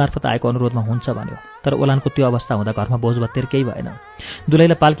कोइली मार्फत आएको अनुरोधमा हुन्छ भन्यो। तर ओलानको त्यो अवस्था हुँदा घरमा बोझ भत्तेर केही भएन।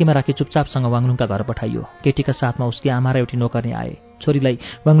 दुलैलाई पाल्कीमा राखी चुपचापसँग वाङलुङका घर पठाइयो। केटीका साथमा उसकी आमा र एउटी नोकर्नी आए। छोरीलाई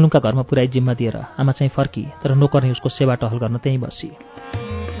वाङलुङका घरमा पुर्याई जिम्मा दिएर आमा चाहिँ फर्की, तर नोकर्नी उसको सेवा टहल गर्न त्यहीँ बसी।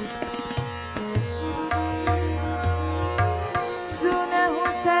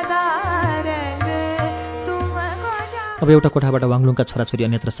 अब एउटा कोठाबाट वाङलुङका छोराछोरी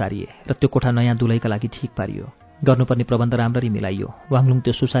अन्यत्र सारिए र त्यो कोठा नयाँ दुलैका लागि ठिक पारियो। गर्नुपर्ने प्रबन्ध राम्ररी मिलाइयो। वाङलुङ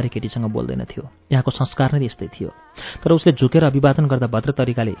त्यो सुसारी केटीसँग बोल्दैन थियो। यहाँको संस्कार नै यस्तै थियो। तर उसले झुकेर अभिवादन गर्दा भद्र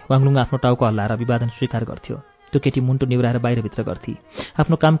तरिकाले वाङलुङ आफ्नो टाउको हल्लाएर अभिवादन स्वीकार गर्थ्यो। त्यो केटी मुन्टो निहुराएर बाहिरभित्र गर्थी।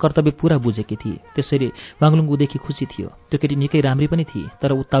 आफ्नो काम कर्तव्य पूरा बुझेकी थिए। त्यसैले वाङलुङ उदेखि खुसी थियो। त्यो केटी निकै राम्री पनि थिए,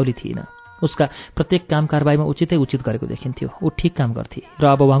 तर उत्ताउली थिएन। उसका प्रत्येक काम कारबाहीमा उचित गरेको देखिन्थ्यो। ऊ ठिक काम गर्थे र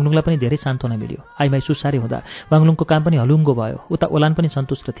अब वाङलुङलाई पनि धेरै सान्त्वना मिल्यो। आइमाई सुसारे हुँदा वाङलुङको काम पनि हलुङ्गो भयो। उता ओलान पनि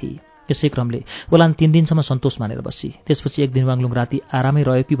सन्तुष्ट थिए। यसै क्रमले ओलान 3 दिनसम्म सन्तोष मानेर बसी। त्यसपछि एक दिन वाङलुङ राति आरामै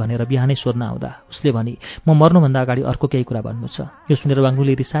रह्यो कि भनेर बिहानै सोध्न आउँदा उसले भनी, म मर्नुभन्दा अगाडि अर्को केही कुरा भन्नु छ। यो सुनेर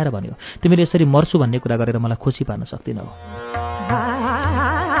वाङलुङले रिसाएर भन्यो, तिमीले यसरी मर्छु भन्ने कुरा गरेर मलाई खुसी पार्न सक्दिनौ।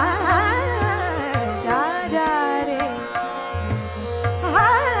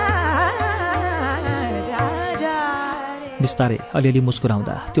 बिस्तारै अलिअलि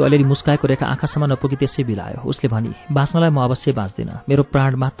मुस्कुराउँदा त्यो अलिअलि मुस्काएको रेखा आँखासम्म नपुगी त्यसै बिलायो। उसले भनी, बाँच्नलाई म अवश्य बाँच्दिनँ, मेरो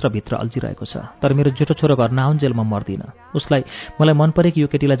प्राण मात्र भित्र अल्झिरहेको छ, तर मेरो जेठो छोरो घर नआउन्जेल म मर्दिनँ। उसलाई मलाई मन परे कि यो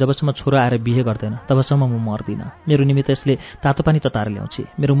केटीलाई जबसम्म छोरो आएर बिहे गर्दैन तबसम्म म मर्दिनँ। मेरो निमित्त यसले तातो पानी तताएर ल्याउँछे,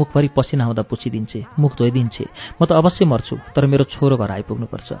 मेरो मुखभरि पसिना आउँदा पुछिदिन्छे, मुख धोइदिन्छे। म त अवश्य मर्छु, तर मेरो छोरो घर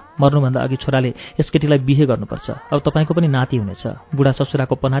आइपुग्नुपर्छ। मर्नुभन्दा अघि छोराले यस केटीलाई बिहे गर्नुपर्छ। अब तपाईँको पनि नाति हुनेछ, बुढा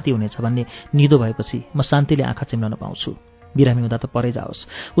ससुराको पनाति हुनेछ भन्ने निदो भएपछि म शान्तिले आँखा चिम्लन पाउँछु। बिरामी हुँदा त परै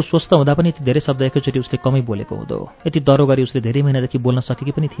जाओस्। ऊ स्वस्थ हुँदा पनि यति धेरै शब्द एकैचोटि उसले कमै बोलेको हुँदो। यति डरो गरी उसले धेरै महिनादेखि बोल्न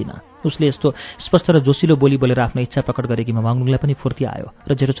सकेकी पनि थिइन। उसले यस्तो स्पष्ट र जोसिलो बोली बोलेर आफ्नो इच्छा प्रकट गरेकीमा वाङलुङलाई पनि फुर्ती आयो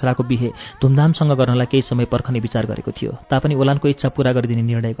र जेठो छोराको बिहे धुमधामसँग गर्नलाई केही समय पर्खने विचार गरेको थियो। तापनि ओलानको इच्छा पूरा गरिदिने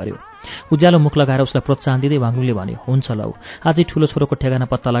निर्णय गर्यो। उज्यालो मुख लगाएर उसलाई प्रोत्साहन दिँदै वाङलुङले भन्यो, हुन्छ लौ, आजै ठुलो छोरोको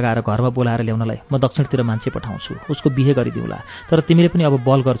ठेगाना पत्ता लगाएर घरमा बोलाएर ल्याउनलाई म दक्षिणतिर मान्छे पठाउँछु, उसको बिहे गरिदिउँला। तर तिमीले पनि अब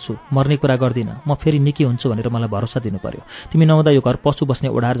बल गर्छु, मर्ने कुरा गर्दिन, म फेरि निकै हुन्छु भनेर मलाई भरोसा दिनु पर्यो। तिमी नहुँदा यो घर पशु बस्ने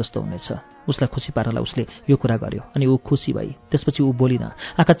ओढार जस्तो हुनेछ। उसलाई खुसी पार्नलाई उसले यो कुरा गर्यो अनि ऊ खुसी भई। त्यसपछि ऊ बोलिन,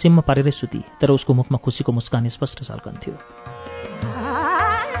 आँखा चिम्म पारेरै सुती, तर उसको मुखमा खुसीको मुस्कान स्पष्ट झल्कन्थ्यो।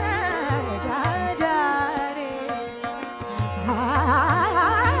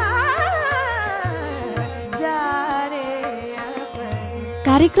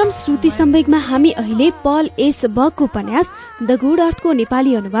 कार्यक्रम श्रुति सम्वेकमा हामी अहिले पल एस बकको उपन्यास द गुड अर्थको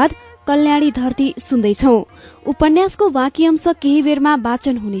नेपाली अनुवाद कल्याणी धरती सुन्दैछौ। उपन्यासको वाक्यांश केही बेरमा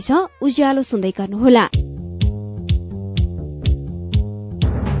वाचन हुनेछ, उज्यालो सुन्दै गर्नुहोला।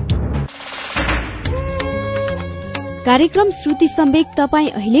 कार्यक्रम श्रुति सम्वेक तपाईँ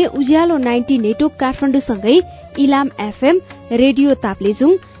अहिले उज्यालो 90 network काठमाडौँसँगै Ilam FM, radio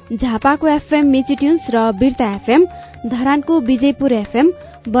Taplejung, झापाको FM Mechi Tunes र बिर्ता FM, धरानको Vijaypur FM,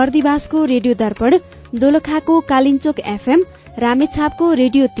 बर्दिवासको radio Darpan, दोलखाको Kalinchowk FM, रामेछापको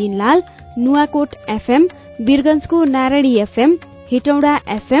radio Tinlal, Nuwakot FM, वीरगंजको Narayani FM, Hetauda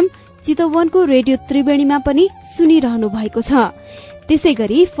FM, चितवनको रेडियो त्रिवेणीमा पनि सुनिरहनु भएको छ। त्यसै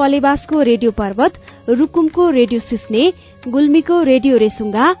गरी फलेवासको रेडियो पर्वत, रुकुमको रेडियो सिस्ने, गुल्मीको रेडियो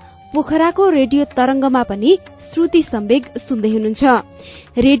रेसुङ्गा, पोखराको रेडियो तरंगमा पनि श्रुति सम्वेक सुन्दै हुनुहुन्छ।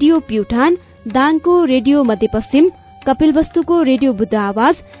 रेडियो प्युठान, दाङको रेडियो मध्यपश्चिम, कपिलवस्तुको रेडियो बुद्ध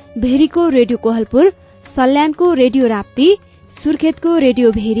आवाज, भेरीको radio Kohalpur, सल्यानको radio Rapti, सुर्खेतको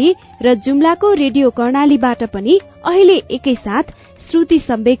radio very र जुम्लाको रेडियो कर्णालीबाट पनि अहिले एकैसाथ श्रुति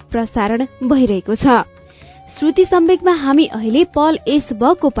सम्वेक प्रसारण भइरहेको छ। श्रुति सम्वेकमा हामी अहिले पल एस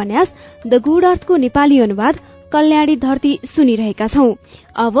बकको उपन्यास द गुड अर्थको नेपाली अनुवाद कल्याणी धरती सुनिरहेका छौं।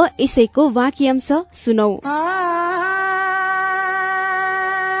 अब यसैको वाक्यांश सुनौ।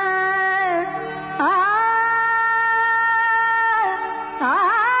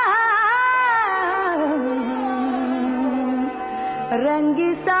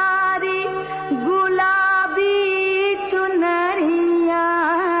 रंगी सारी गुलाबी चुनरिया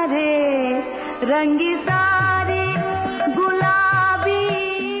रे, रंगी सारी गुलाबी।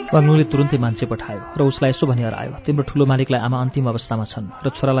 वाङलुङले तुरुन्तै मान्छे पठायो र उसलाई यसो भनी हरायो, तिम्रो ठूलो मालिकलाई आमा अन्तिम अवस्थामा छन् र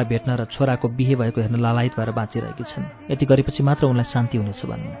छोरालाई भेट्न र छोराको बिहे भएको हेर्न लालायित भएर बाँचिरहेकी छन्। यति गरेपछि मात्र उनलाई शान्ति हुनेछ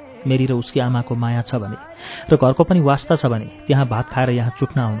भन्नु। मेरी र उसकी आमाको माया छ भने र घरको पनि वास्ता छ भने त्यहाँ भात खाएर यहाँ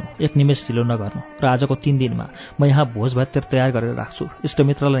चुक्न आउनु, एक निमेष ढिलो नगर्नु र आजको 3 दिनमा म यहाँ भोज भात तयार गरेर राख्छु।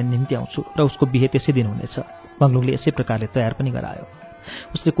 इष्टमित्रलाई निम्ति आउँछु र उसको बिहे त्यसै दिन हुनेछ। वाङलुङले यसै प्रकारले तयार पनि गरायो।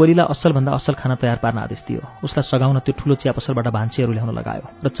 उसले कोलीलाई असलभन्दा असल खाना तयार पार्न आदेश दियो। उसलाई सघाउन त्यो ठूलो चिया पसलबाट भान्चीहरू ल्याउन लगायो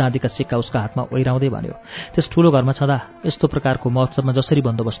र चाँदीका सिक्का उसका हातमा ओइराउँदै भन्यो, त्यस ठूलो घरमा छँदा यस्तो प्रकारको महोत्सवमा जसरी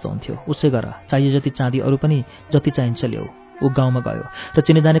बन्दोबस्त हुन्थ्यो उसै गर, चाहिए जति चाँदी अरू पनि जति चाहिन्छ ल्याऊ। ऊ गाउँमा गयो र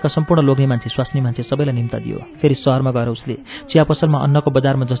चिनेजानेका सम्पूर्ण लोग्ने मान्छे स्वास्नी मान्छे सबैलाई निम्ता दियो। फेरि शहरमा गएर उसले चिया पसलमा अन्नको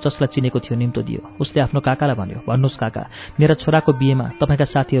बजारमा जसलाई चिनेको थियो निम्तो दियो। उसले आफ्नो काकालाई भन्यो, भन्नुहोस् काका, मेरा छोराको बिहेमा तपाईँका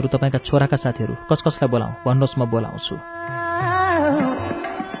साथीहरू, तपाईँका छोराका साथीहरू कसलाई बोलाउँ, भन्नुहोस् म बोलाउँछु।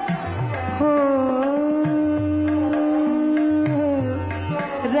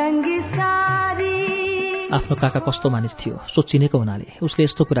 आफ्नो काका कस्तो मानिस थियो सो चिनेको हुनाले उसले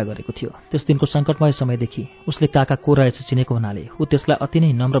यस्तो कुरा गरेको थियो। त्यस दिनको सङ्कटमय समयदेखि उसले काका को रहेछ चिनेको हुनाले ऊ त्यसलाई अति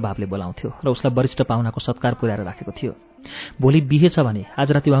नै नम्र भावले बोलाउँथ्यो र उसलाई वरिष्ठ पाहुनाको सत्कार पुर्याएर राखेको थियो। भोलि बिहे छ भने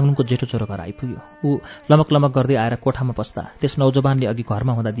आज राति वाङलुङको जेठो छोरो घर आइपुग्यो। ऊ लमक लमक गर्दै आएर कोठामा पस्दा त्यस नौजवानले अघि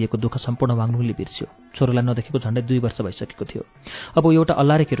घरमा हुँदा दिएको दुःख सम्पूर्ण वाङलुङले बिर्स्यो। छोरोलाई नदेखेको झण्डै 2 वर्ष भइसकेको थियो। अब ऊ एउटा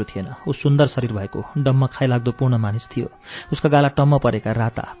अल्लारे केटो थिएन। ऊ सुन्दर शरीर भएको, डम्म खाइलाग्दो पूर्ण मानिस थियो। उसका गाला टम्म परेका,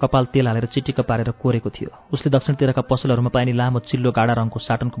 राता, कपाल तेल हालेर चिटिक्क पारेर कोरेको थियो। उसले दक्षिणतिरका पसलहरूमा पाइने लामो चिल्लो गाढा रङको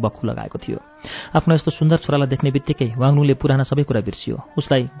साटनको बक्खु लगाएको थियो। आफ्नो यस्तो सुन्दर छोरालाई देख्ने बित्तिकै वाङलुङले पुराना सबै कुरा बिर्सियो।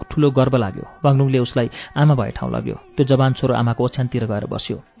 उसलाई ठूलो गर्व लाग्यो। वाङलुङले उसलाई आमा भए ठाउँ लाग्यो। त्यो जवान छोरो आमाको ओछ्यानतिर गएर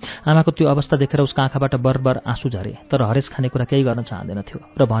बस्यो। आमाको त्यो अवस्था देखेर उसका आँखाबाट बरबर आँसु झरे, तर हरेस खाने कुरा केही गर्न चाहँदैनथ्यो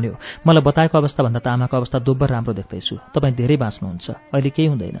र भन्यो, मलाई बताएको अवस्थाभन्दा त आमाको अवस्था दोब्बर राम्रो देख्दैछु। तपाईँ धेरै बाँच्नुहुन्छ, अहिले केही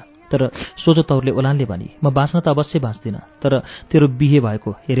हुँदैन। तर सोझो तौरले ओलानले भनी, म बाँच्न त अवश्य बाँच्दिनँ, तर तेरो बिहे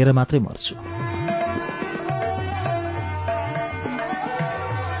भएको हेरेर मात्रै मर्छु।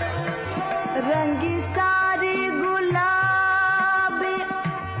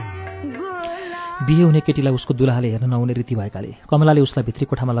 बिहे हुने केटीलाई उसको दुलाहाले हेर्न नहुने रीति भएकाले कमलाले उसलाई भित्री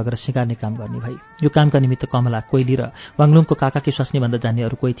कोठामा लगेर सिँगार्ने काम गर्ने भई। यो कामका निमित्त कमला, कोइली र वाङलुङको काकाकी स्वास्नीभन्दा जान्ने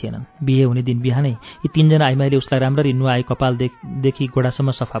अरू कोही थिएनन्। बिहे हुने दिन बिहानै यी तीनजना आइमाईले उसलाई राम्ररी नुहाई कपालदेखि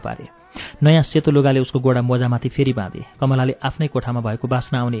गोडासम्म सफा पारे। नयाँ सेतो लुगाले उसको गोडा मोजामाथि फेरि बाँधे। कमलाले आफ्नै कोठामा भएको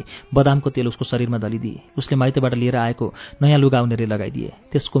बास्ना आउने बदामको तेल उसको शरीरमा दलिदिए। उसले माइतबाट लिएर आएको नयाँ लुगा उनीहरूले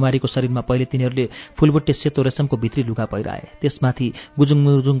लगाइदिए। त्यस कुमारीको शरीरमा पहिले तिनीहरूले फुलबुट्टे सेतो रेशमको भित्री लुगा पहिराए। त्यसमाथि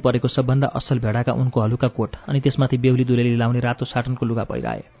गुजुङ परेको सबभन्दा असल भेडाका उनको हलुका कोट अनि त्यसमाथि बेहुली दुलेली लाउने रातो साटनको लुगा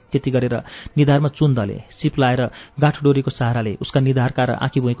पहिराए। त्यति गरेर निधारमा चुन दले, सिप लाएर गाठडोरीको सहाराले उसका निधारका र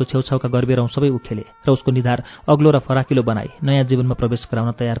आँखी भुइँको छेउछाउका गर्बेरौँ सबै उखेले र उसको निधार अग्लो र फराकिलो बनाई नयाँ जीवनमा प्रवेश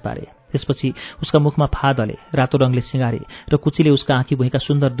गराउन तयार पारे। त्यसपछि उसका मुखमा फा दले, रातो रङले सिँगारे र कुचीले उसका आँखी भुइँका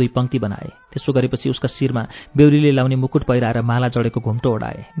सुन्दर दुई पंक्ति बनाए। त्यसो गरेपछि उसका शिरमा बेहुलीले लाउने मुकुट पहिराएर माला जडेको घुम्टो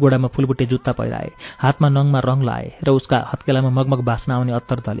ओढाए, गोडामा फुलबुट्टे जुत्ता पहिराए, हातमा नङमा रङ लाए र उसका हत्केलामा मगमग बास्ना आउने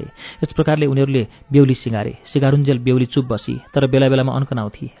अत्तर दले। यस प्रकारले उनीहरूले बेहुली सिँगारे। सिगारुन्जेल बेहुली चुप बसी, तर बेला बेलामा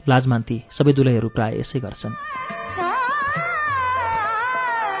अन्कनाउँथी, लाज मान्थी। सबै दुलैहरू प्राय यसै गर्छन्।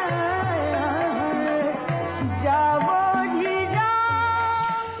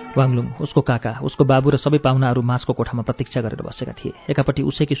 वाङलुङ, उसको काका, उसको बाबु र सबै पाहुनाहरू मासको कोठामा प्रतीक्षा गरेर बसेका थिए। एकापट्टि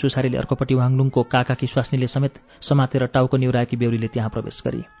उसैकी सुसारीले, अर्कोपट्टि वाङलुङको काकाकी स्वास्नीले समेत समातेर टाउको निहुराएकी बेहुलीले त्यहाँ प्रवेश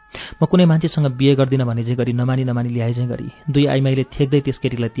गरी। म कुनै मान्छेसँग बिहे गर्दिन भने गरी नमानी ल्याइझै गरी दुई आइमाईले थेक्दै त्यस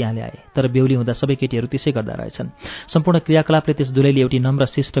केटीलाई त्यहाँ ल्याए। तर बेहुली हुँदा सबै केटीहरू त्यसै गर्दा रहेछन्। सम्पूर्ण क्रियाकलापले त्यस दुलैले एउटी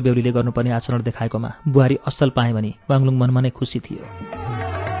नम्र शिष्ट बेहुलीले गर्नुपर्ने आचरण देखाएकोमा बुहारी असल पाए भने वाङलुङ मनमा नै खुसी थियो।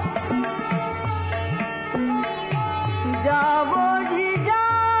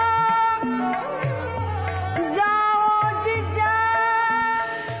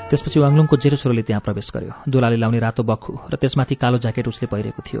 त्यसपछि वाङलुङको जेठो छोरोले त्यहाँ प्रवेश गर्यो। दुलाले लाउने रातो बख्खु र त्यसमाथि कालो ज्याकेट उसले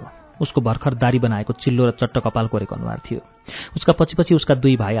पहिरेको थियो। उसको भर्खर दारी बनाएको चिल्लो र चट्ट कपाल कोरेको अनुहार थियो। उसका पछि उसका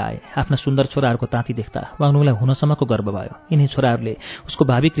दुई भाइ आए। आफ्ना सुन्दर छोराहरूको ताती देख्दा वाङलुङलाई हुनसम्मको गर्व भयो। यिनी छोराहरूले उसको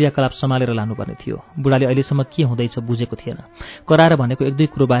भावी क्रियाकलाप सम्हालेर लानुपर्ने थियो। बुढाले अहिलेसम्म के हुँदैछ बुझेको थिएन। कराएर भनेको एक दुई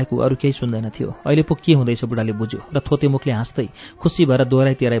कुरो बाहेक अरू केही सुन्दैन थियो। अहिले पो के हुँदैछ बुढाले बुझ्यो र थोते मुखले हाँस्दै खुसी भएर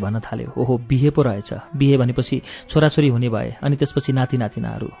दोहोराई तेराई भन्न थाल्यो, ओहो बिहे पो रहेछ। बिहे भनेपछि छोराछोरी हुने भए अनि त्यसपछि नाति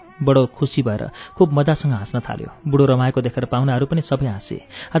नातिनाहरू। बडो खुसी भएर खुब मजासँग हाँस्न थाल्यो। बुढो रमाएको देखेर पाहुनाहरू पनि सबै हाँसे।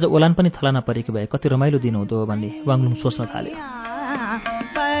 आज ओलान पनि थलाना परेकी भए कति रमाइलो दिन हुँदो हो भन्ने वाङलुङ सोच्न थाल्यो।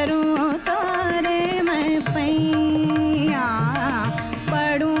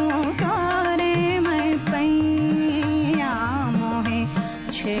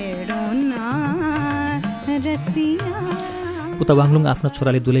 उता वाङलुङ आफ्नो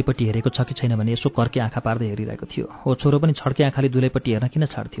छोराले दुलैपट्टि हेरेको छ कि छैन भने यसो कर्के आँखा पार्दै हेरिरहेको थियो। हो छोरो पनि छड्के आँखाले दुलैपट्टि हेर्न किन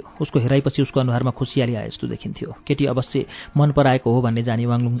छाड्थ्यो? उसको हेराइपछि उसको अनुहारमा खुसियाली आए जस्तो देखिन्थ्यो। केटी अवश्य मन पराएको हो भन्ने जानी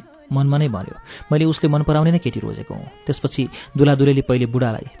वाङलुङ मनमा नै भन्यो, मैले उसले मन पराउने नै केटी रोजेको हुँ। त्यसपछि दुलादुलैले पहिले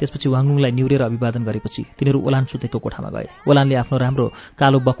बुढालाई, त्यसपछि वाङलुङलाई निहुरेर अभिवादन गरेपछि तिनीहरू ओलान सुतेको कोठामा गए। ओलानले आफ्नो राम्रो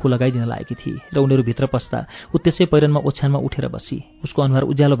कालो बख्खु लगाइदिन लागेकी थिए र उनीहरू भित्र पस्दा ऊ त्यसै पहिरनमा ओछ्यानमा उठेर बसी। उसको अनुहार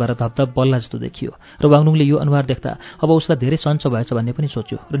उज्यालो भएर धपधप बल्ला जस्तो देखियो र वाङलुङले यो अनुहार देख्दा अब उसलाई धेरै सन्चो भएछ भन्ने पनि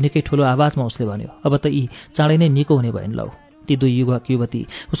सोच्यो र निकै ठुलो आवाजमा उसले भन्यो, अब त यी चाँडै नै निको हुने भइन् लौ। ती दुई युवक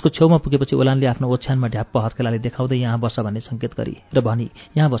युवती उसको छेउमा पुगेपछि ओलानले आफ्नो ओछ्यानमा ढ्याप्प हत्केलाले देखाउँदै यहाँ बस भन्ने सङ्केत गरी र भनी,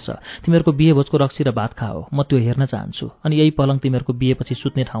 यहाँ बस, तिमीहरूको बिहे भोजको रक्सी र भात खाओ, म त्यो हेर्न चाहन्छु अनि यही पलङ तिमीहरूको बिहेपछि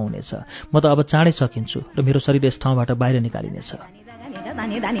सुत्ने ठाउँ हुनेछ। म त अब चाँडै सकिन्छु र मेरो शरीर यस ठाउँबाट बाहिर निकालिनेछ।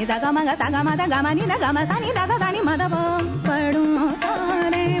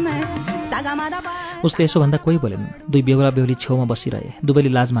 उसले यसो भन्दा कोही बोलेन। दुई बेहुला बेहुली छेउमा बसिरहे। दुवैले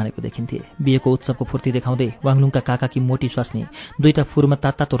लाज मानेको देखिन्थे। बिहेको उत्सवको फूर्ति देखाउँदै वाङलुङका काकाकी मोटी स्वास्नी दुईटा फुरुमा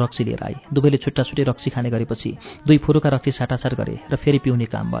तातो रक्सी लिएर आई। दुवैले छुट्टा छुट्टै रक्सी खाने गरेपछि दुई फुरुका रक्सी साटासाट गरे र फेरि पिउने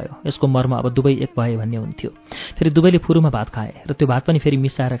काम भयो। यसको मर्म अब दुवै एक भए भन्ने हुन्थ्यो। फेरि दुवैले फुरुमा भात खाए र त्यो भात पनि फेरि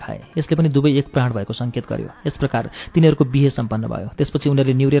मिसाएर खाए। यसले पनि दुवै एक प्राण भएको सङ्केत गर्यो। यस प्रकार तिनीहरूको बिहे सम्पन्न भयो। त्यसपछि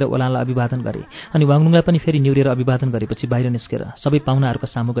उनीहरूले निहुरेर ओलानलाई अभिवादन गरे अनि वाङलुङलाई पनि फेरि निहुरेर अभिवादन गरेपछि बाहिर निस्केर सबै पाहुनाहरूका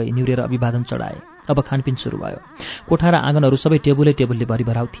सामु गई निहुरेर अभिवादन चढाए। अब खानपिन सुरु भयो। कोठा र आँगनहरू सबै टेबुलले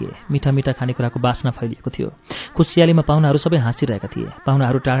भरिभराउ थिए। मिठा मिठा खानेकुराको बास्ना फैलिएको थियो। खुसियालीमा पाहुनाहरू सबै हाँसिरहेका थिए।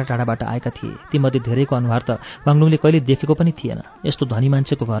 पाहुनाहरू टाढा टाढाबाट आएका थिए। तीमध्ये धेरैको अनुहार त वाङलुङले कहिले देखेको पनि थिएन। यस्तो धनी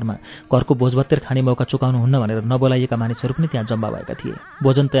मान्छेको घरमा घरको भोजभतेर खाने मौका चुकाउनुहुन्न भनेर नबोलाइएका मानिसहरू पनि त्यहाँ जम्मा भएका थिए।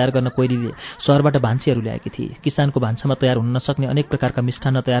 भोजन तयार गर्न कोइलीले सहरबाट भान्सीहरू ल्याएकी थिए। किसानको भान्सामा तयार हुन नसक्ने अनेक प्रकारका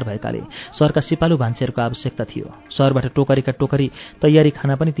मिष्ठान्न तयार भएकाले सहरका सिपालु भान्सीहरूको आवश्यकता थियो। सहरबाट टोकरीका टोकरी तयारी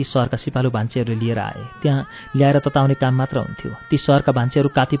खाना पनि ती सहरका सिपालु भान्सीहरूले लिएर आए। त्यहाँ ल्याएर तताउने काम मात्र हुन्थ्यो। ती सहरका भान्सीहरू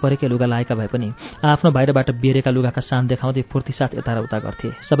काती परेकै लुगा लाएका भए पनि आफ्नो बाहिरबाट बेरेका लुगाका सान देखाउँदै फुर्तीसाथ यता र उता गर्थे।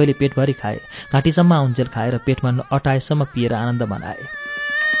 सबैले पेटभरि खाए, घाँटीसम्म आउन्जेल खाएर पेटमा अटाएसम्म पिएर आनन्द मनाए।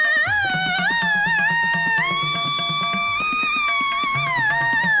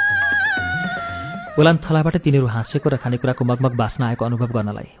 ओलान थलाबाट तिनीहरू हाँसेको र खानेकुराको मगमग बास्ना आएको अनुभव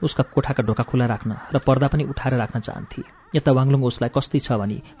गर्नलाई उसका कोठाका ढोका खुला राख्न र पर्दा पनि उठाएर राख्न चाहन्थे। यता वाङलुङ उसलाई कस्ती छ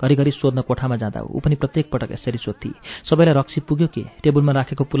भनी घरिघरि सोध्न कोठामा जाँदा ऊ पनि प्रत्येक पटक यसरी सोध्थे, सबैलाई रक्सी पुग्यो के? टेबुलमा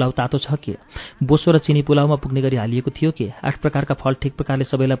राखेको पुलाउ तातो छ के? बोसो र चिनी पुलाउमा पुग्ने गरी हालिएको थियो के? 8 प्रकारका फल ठिक प्रकारले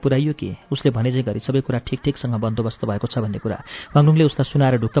सबैलाई पुर्याइयो के? उसले भनेझै गरी सबै कुरा ठिकठिकसँग बन्दोबस्त भएको छ भन्ने कुरा वाङलुङले उसलाई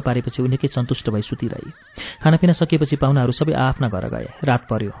सुनाएर ढुक्क पारेपछि ऊ निकै सन्तुष्ट भई सुतिरहे। खानापिना सकिएपछि पाहुनाहरू सबै आफ्ना घर गए। रात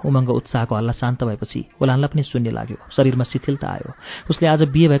पर्यो। उमङ्ग उत्साहको हल्ला शान्त भएपछि ओलानलाई पनि शून्य लाग्यो। शरीरमा शिथिलता आयो। उसले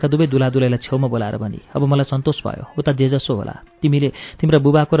आज बिहे भएका दुवै दुलादुलैलाई छेउमा बोलाएर भनी, अब मलाई सन्तोष भयो। उता जे जसो होला, तिमीले तिम्रा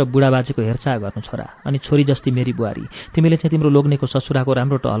बुबाको र बुढाबाजेको हेरचाह गर्नु छोरा, अनि छोरी जस्ती मेरी बुहारी, तिमीले चाहिँ तिम्रो लोग्नेको ससुराको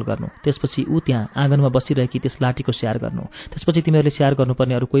राम्रो टहल गर्नु। त्यसपछि ऊ त्यहाँ आँगनमा बसिरहेकी त्यस लाटीको स्याहार गर्नु। त्यसपछि तिमीहरूले स्याहार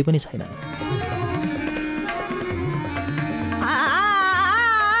गर्नुपर्ने अरू कोही पनि छैन।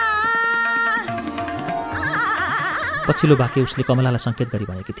 पछिल्लो वाक्य उसले कमलालाई संकेत गरी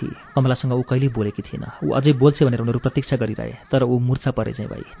भनेकी थिए। कमलासँग ऊ कहिल्यै बोलेकी थिएन। ऊ अझै बोल्छ भनेर उनीहरू प्रतीक्षा गरिरहे, तर ऊ मूर्छा परे चाहिँ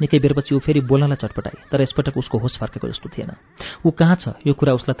भई। निकै बेरपछि ऊ फेरि बोल्नलाई चटपटाई, तर यसपटक उसको होस फर्केको जस्तो थिएन। ऊ कहाँ छ यो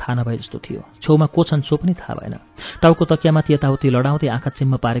कुरा उसलाई थाहा नभए जस्तो थियो। छेउमा को छन् सो पनि थाहा भएन। टाउको तकियामाथि यताउति लडाउँदै आँखा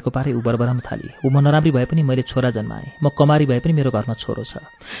चिम्म पारेको पारे ऊ बरबराउन थाली। ऊ म नराम्री भए पनि मैले छोरा जन्माएँ, म कमारी भए पनि मेरो घरमा छोरो छ।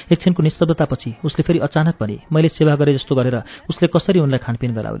 एकछिनको निस्तब्धतापछि उसले फेरि अचानक भने, मैले सेवा गरे जस्तो गरेर उसले कसरी उनलाई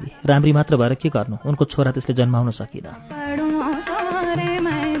खानपिन गराउली? राम्री मात्र भएर के गर्नु? उनको छोरा त्यसले जन्माउन सकिन।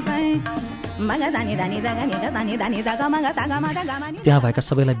 त्यहाँ भएका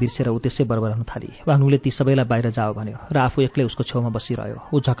सबैलाई बिर्सेर ऊ त्यसै बरबराउन थाली। वाङलुङले ती सबैलाई बाहिर जाओ भन्यो र आफू एक्लै उसको छेउमा बसिरह्यो।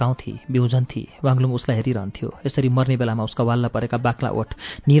 ऊ झकाउँथी, बिउजन्थी। वाङलुङ उसलाई हेरिरहन्थ्यो। यसरी मर्ने बेलामा उसका वाल्ला परेका बाक्ला ओठ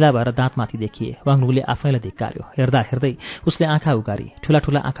निला भएर दाँतमाथि देखिए। वाङलुङले आफैलाई धिक्कार्यो। हेर्दा हेर्दै उसले आँखा उगारी, ठुला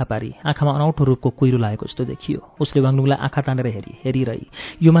ठुला आँखा पारी, आँखामा अनौठो रूपको कुहिरो लागेको जस्तो देखियो। उसले वाङलुङलाई आँखा तानेर हेरिरही।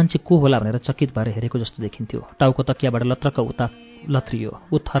 यो मान्छे को होला भनेर चकित भएर हेरेको जस्तो देखिन्थ्यो। टाउको तकियाबाट लत्रक्क उता लथ्रियो।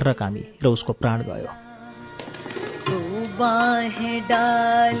 ऊ थर्र कामी र उसको प्राण गयो। बाहें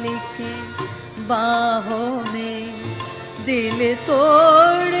डाल के बाहों में दिल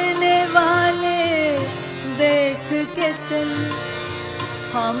तोड़ने वाले देख के चल,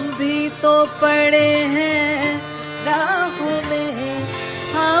 हम भी तो पड़े हैं राहों में,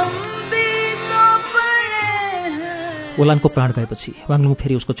 हम भी तो पड़े हैं। ओलानको प्राण गएपछि वाङलुङ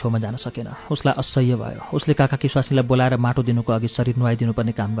फेरि उसको छेउमा जान सकेन। उसलाई असह्य भयो। उसले काका किश्वासीलाई बोलाएर माटो दिनुको अघि शरीर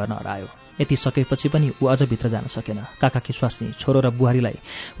नुहाइदिनुपर्ने काम गर्न हरायो। यति सकेपछि पनि ऊ अझ भित्र जान सकेन। काका किश्वास्नी, छोरो र बुहारीलाई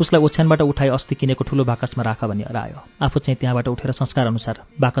उसलाई ओछ्यानबाट उठाई अस्ति किनेको ठुलो बाकसमा राख भनी हरायो। आफू चाहिँ त्यहाँबाट उठेर संस्कार अनुसार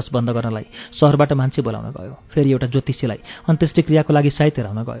बाकस बन्द गर्नलाई सहरबाट मान्छे बोलाउन गयो। फेरि एउटा ज्योतिषीलाई अन्त्येष्टि क्रियाको लागि साइत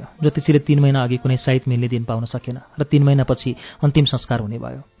हेराउन गयो। ज्योतिषीले 3 महिना अघि कुनै साइत मिल्ने दिन पाउन सकेन र 3 महिनापछि अन्तिम संस्कार हुने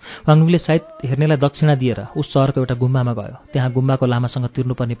भयो। वाङलुङले साइत हेर्नेलाई दक्षिणा दिएर उस सहरको एउटा गुम्बामा गयो। त्यहाँ गुम्बाको लामासँग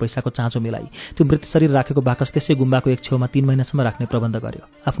तिर्नुपर्ने पैसाको चाँचो मिलाई त्यो मृत शरीर राखेको बाकस त्यसै गुम्बाको एक छेउमा 3 महिनासम्म राख्ने प्रबन्ध गर्यो।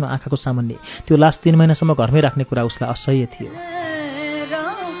 आफ्नो आँखाको सामुन्ने त्यो लास 3 महिनासम्म घरमै राख्ने कुरा उसलाई असह्य थियो।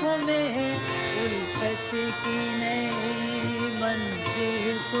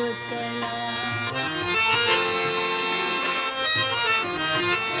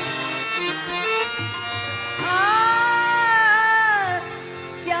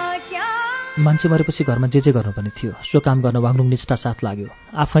 मान्छे मरेपछि घरमा जे गर्नुपर्ने थियो सो काम गर्न वाङलुङ निष्ठा साथ लाग्यो।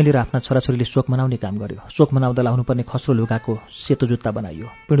 आफैले र आफ्ना छोराछोरीले शोक मनाउने काम गर्यो। शोक मनाउँदा लाउनुपर्ने खस्रो लुगाको सेतो जुत्ता बनाइयो।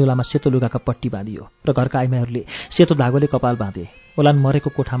 पिँडुलामा सेतो लुगाका पट्टी बाँधियो र घरका आइमाईहरूले सेतो धागोले कपाल बाँधे। ओलान मरेको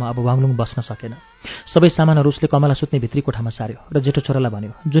कोठामा अब वाङलुङ बस्न सकेन। सबै सामानहरू उसले कमला सुत्ने भित्री कोठामा सार्यो र जेठो छोरालाई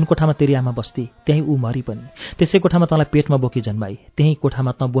भन्यो, जुन कोठामा तेरी आमा बस्ती त्यहीँ ऊ मरी पनि। त्यसै कोठामा तँलाई पेटमा बोकी जन्माई, त्यही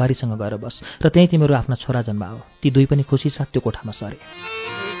कोठामा तँ बुहारीसँग गएर बस र त्यहीँ तिमीहरू आफ्ना छोरा जन्माओ। ती दुई पनि खुसी साथ त्यो कोठामा सरे।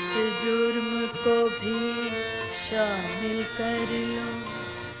 शामिल कर लो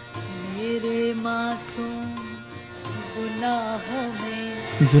मेरे मासूम गुनाहों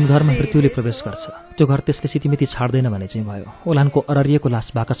में। जुन घरमा मृत्युले प्रवेश गर्छ त्यो घर त्यसले सितिमिति छाड्दैन भने चाहिँ भयो। ओलानको अररिएको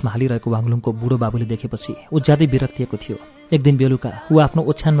लास बाकसमा हालिरहेको वाङलुङको बुढो बाबुले देखेपछि ऊ ज्यादै विरक्तिएको थियो। एक दिन बेलुका ऊ आफ्नो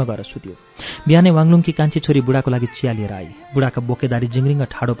ओछ्यानमा गएर सुत्यो। बिहानै वाङलुङकी कान्छी छोरी बुढाको लागि चिया लिएर आई। बुढाका बोकेदारी जिङ्रिङ्ग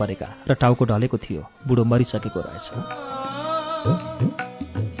ठाडो परेका र टाउको ढलेको थियो। बुढो मरिसकेको रहेछ।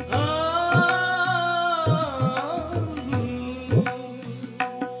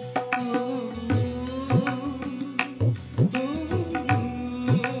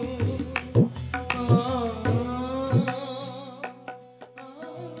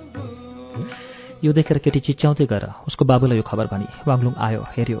 यो देखेर केटी चिच्याउँदै गएर उसको बाबुलाई यो खबर भनी। वाङलुङ आयो,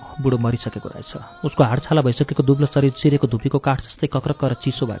 हेऱ्यो, बुढो मरिसकेको रहेछ। उसको हाडछाला भइसकेको दुब्लो शरीर चिरेको धुपीको काठ जस्तै कक्रक्क र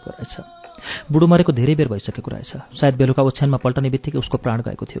चिसो भएको रहेछ। बुढो मरेको धेरै बेर भइसकेको रहेछ। सायद बेलुका ओछ्यानमा पल्टने बित्तिकै उसको प्राण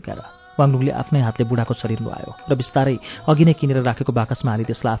गएको थियो क्यार। वाङलुङले आफ्नै हातले बुढाको शरीर नुहायो र बिस्तारै अघि नै किनेर राखेको बाकसमा हाली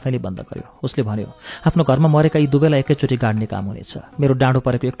त्यसलाई आफैले बन्द गर्यो। उसले भन्यो, आफ्नो घरमा मरेका यी दुवैलाई एकैचोटि गाड्ने काम हुनेछ। मेरो डाँडो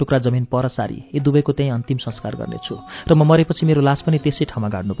परेको एक टुक्रा जमिन पर सारी यी दुवैको त्यही अन्तिम संस्कार गर्नेछु र म मरेपछि मेरो लास पनि त्यसै ठाउँमा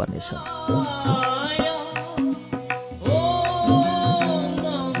गाड्नुपर्नेछ।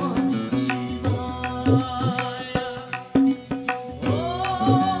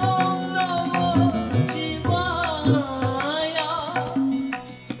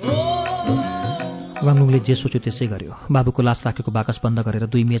 वाङलुङले जे सोच्यो त्यसै गर्यो। बाबुको लास राखेको बाकस बन्द गरेर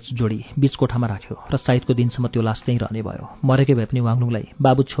दुई मेच जोडी बीच कोठामा राख्यो र साइतको दिनसम्म त्यो लास त्यहीँ रहने भयो। मरेकै भए पनि वाङलुङलाई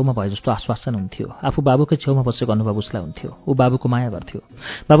बाबु छेउमा भए जस्तो आश्वासन हुन्थ्यो। आफू बाबुकै छेउमा बसेको अनुभव उसलाई हुन्थ्यो। ऊ बाबुको माया गर्थ्यो।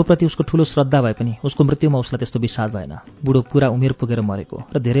 बाबुप्रति उसको ठूलो श्रद्धा भए पनि उसको मृत्युमा उसलाई त्यस्तो विषाद भएन। बुढो पुरा उमेर पुगेर मरेको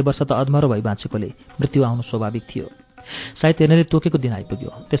र धेरै वर्ष त अधमरो भई बाँचेकोले मृत्यु आउनु स्वाभाविक थियो। सायद हेर्नेले तोकेको दिन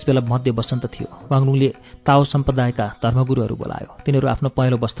आइपुग्यो। त्यसबेला मध्य वसन्त थियो। वाङलुङले ताओ सम्प्रदायका धर्मगुरुहरू बोलायो। तिनीहरू आफ्नो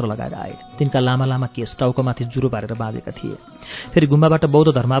पहेँलो वस्त्र लगाएर आए। तिनका लामा लामा केस टाउकोमाथि जुरो पारेर बाँधेका थिए। फेरि गुम्बाबाट बौद्ध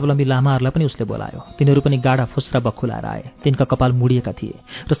धर्मावलम्बी लामाहरूलाई पनि उसले बोलायो। तिनीहरू पनि गाढा फुस्रा बक्खु लाएर आए। तिनका कपाल मुडिएका थिए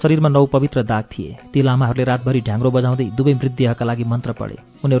र शरीरमा 9 पवित्र दाग थिए। ती लामाहरूले रातभरि ढ्याङ्ग्रो बजाउँदै दुवै मृतदेहका लागि मन्त्र पढे।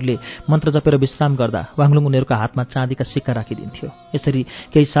 उनीहरूले मन्त्र जपेर विश्राम गर्दा वाङलुङ उनीहरूका हातमा चाँदीका सिक्का राखिदिन्थ्यो। यसरी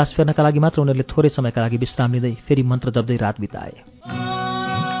केही सास फेर्नका लागि मात्र उनीहरूले थोरै समयका लागि विश्राम लिँदै फेरि मन्त्र जप्दै रात बिताए।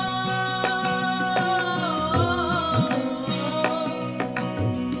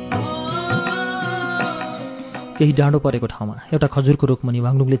 केही डाँडो परेको ठाउँमा एउटा खजुरको रुखमुनि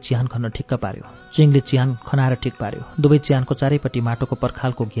वाङलुङले चिहान खन्न ठिक्क पार्यो। चिङले चिहान खनाएर ठिक पार्यो। दुवै चिहानको चारैपट्टि माटोको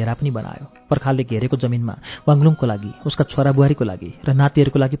पर्खालको घेरा पनि बनायो। पर्खालले घेरेको जमिनमा वाङलुङको लागि, उसका छोराबुहारीको लागि र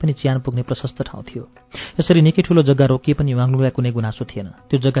नातिहरूको लागि पनि चिहान पुग्ने प्रशस्त ठाउँ थियो। यसरी निकै ठूलो जग्गा रोकिए पनि वाङलुङलाई कुनै गुनासो थिएन।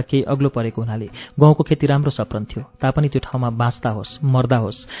 त्यो जग्गा केही अग्लो परेको हुनाले गाउँको खेती राम्रो सप्रन्थ्यो। तापनि त्यो ठाउँमा बाँच्दा होस् मर्दा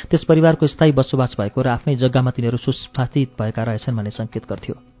होस् त्यस परिवारको स्थायी बसोबास भएको र आफ्नै जग्गामा तिनीहरू सुशासित भएका रहेछन् भन्ने सङ्केत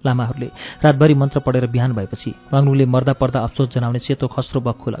गर्थ्यो। लामाहरूले रातभरि मन्त्र पढेर बिहान भएपछि वाङलुङले मर्दा पर्दा अफसोस जनाउने सेतो खस्रो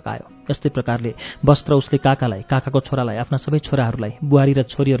बक्खु लगायो। यस्तै प्रकारले वस्त्र उसले काकालाई, काकाको छोरालाई, आफ्ना सबै छोराहरूलाई, बुहारी र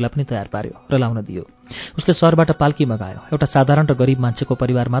छोरीहरूलाई पनि तयार पार्यो र लाउन दियो। उसले सहरबाट पाल्की मगायो। एउटा साधारण र गरिब मान्छेको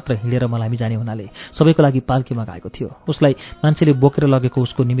परिवार मात्र हिँडेर मलामी जाने हुनाले सबैको लागि पाल्की मगाएको थियो। उसलाई मान्छेले बोकेर लगेको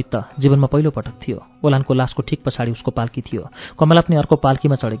उसको निमित्त जीवनमा पहिलो पटक थियो। ओलानको लासको ठिक पछाडि उसको पाल्की थियो। कमला पनि अर्को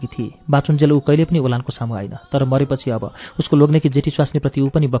पाल्कीमा चढेकी थिए। बाँचुन्जेल ऊ कहिले पनि ओलानको सामु आइन, तर मरेपछि अब उसको लोग्नेकी जेठी स्वास्नीप्रति ऊ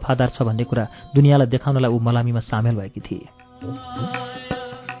पनि वफादार छ भन्ने कुरा दुनियाँलाई देखाउनलाई ऊ मलामीमा सामेल भएकी थिए।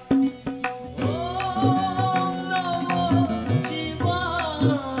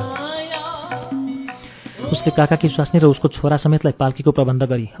 उसले काकाकी स्वास्नी र उसको छोरा समेतलाई पाल्कीको प्रबन्ध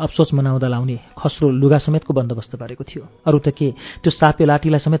गरी अफसोस मनाउँदा लाउने खस्रो लुगा समेतको बन्दोबस्त गरेको थियो। अरू त के, त्यो सापे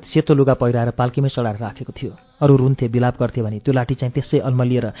लाठीलाई समेत सेतो लुगा पहिराएर पाल्कीमै चढाएर राखेको थियो। अरू रुन्थे, बिलाप गर्थे भने त्यो लाठी चाहिँ त्यसै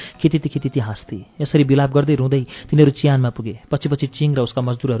अल्मलिएर खितिती हाँस्थे। यसरी बिलाप गर्दै रुँदै तिनीहरू चिहानमा पुगे। पछि चिङ र उसका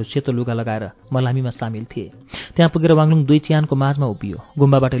मजदुरहरू सेतो लुगा लगाएर मलामीमा सामेल थिए। त्यहाँ पुगेर वाङलुङ दुई चिहानको माझमा उभियो।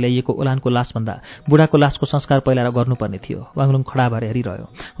 गुम्बाबाट ल्याइएको ओलानको लासभन्दा बुढाको लासको संस्कार पहिला गर्नुपर्ने थियो। वाङलुङ खडा भएर हेरिरह्यो।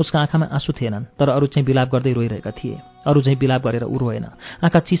 उसका आँखामा आँसु थिएनन्, तर अरू चाहिँ बिलाप गर्दै रोइरहेका थिए। अरू चाहिँ बिलाप गरेर ऊ रोएन।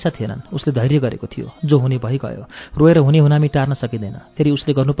 आँखा चिसा थिएनन्। उसले धैर्य गरेको थियो। जो हुने भइगयो। रोएर हुने हुनामी टार्न सकिँदैन। फेरि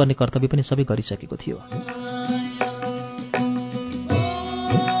उसले गर्नुपर्ने कर्तव्य पनि सबै गरिसकेको थियो।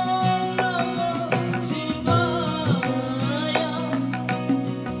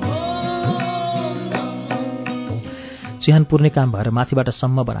 चिहान पुर्ने काम भएर माथिबाट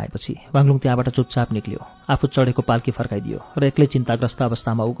सम्म बनाएपछि वाङलुङ त्यहाँबाट चुपचाप निक्ल्यो। आफू चढेको पाल्की फर्काइदियो र एक्लै चिन्ताग्रस्त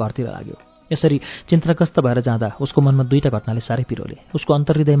अवस्थामा ऊ घरतिर लाग्यो। यसरी चिन्ताग्रस्त भएर जाँदा उसको मनमा दुईटा घटनाले साह्रै पिरोले। उसको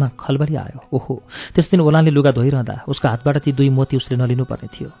अन्तर्हृदयमा खलबली आयो। ओहो, त्यस दिन ओलानले लुगा धोइरहँदा उसका हातबाट ती दुई मोती उसले नलिनुपर्ने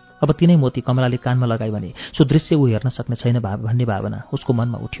थियो। अब तिनै मोती कमलाले कानमा लगाई भने सो दृश्य ऊ हेर्न सक्ने छैन भन्ने भावना उसको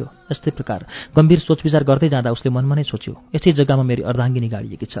मनमा उठ्यो। यस्तै प्रकार गम्भीर सोचविचार गर्दै जाँदा उसले मनमा नै सोच्यो, यसै जग्गामा मेरी अर्धाङ्गिनी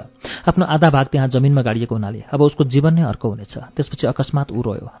गाडिएकी छ। आफ्नो आधा भाग त्यहाँ जमिनमा गाडिएको हुनाले अब उसको जीवन नै अर्को हुनेछ। त्यसपछि अकस्मात ऊ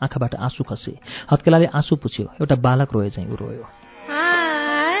रोयो। आँखाबाट आँसु खसे। हत्केलाले आँसु पुछ्यो। एउटा बालक रोए चाहिँ ऊ रोयो।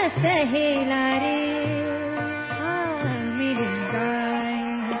 सहेला रे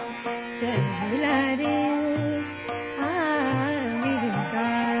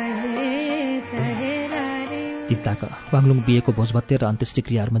चिन्ताका वाङलुङ बिहेको भोजभत्ते र अन्त्येष्टि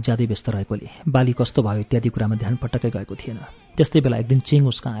क्रियाहरूमा ज्यादै व्यस्त रहेकोले बाली कस्तो भयो इत्यादि कुरामा ध्यान पटक्कै गएको थिएन। त्यस्तै बेला एक दिन चिङ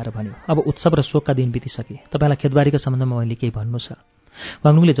उसका आएर भन्यो, अब उत्सव र शोकका दिन बितिसके, तपाईँलाई खेतबारीका सम्बन्धमा मैले केही भन्नु छ।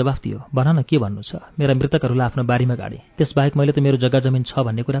 वाङलुङले जवाफ दियो, भन न के भन्नु छ, मेरा मृतकहरूलाई आफ्नो बारीमा गाडे, त्यसबाहेक मैले त मेरो जग्गा जमिन छ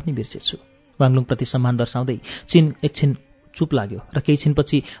भन्ने कुरा पनि बिर्सेछु। वाङलुङप्रति सम्मान दर्शाउँदै चिन एकछिन चुप लाग्यो र केही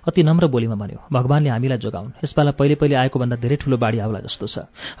छिनपछि अति नम्र बोलीमा भन्यो, भगवानले हामीलाई जोगाउन्, यसपाला पहिले पहिले आएको भन्दा धेरै ठुलो बाढी आउला जस्तो छ।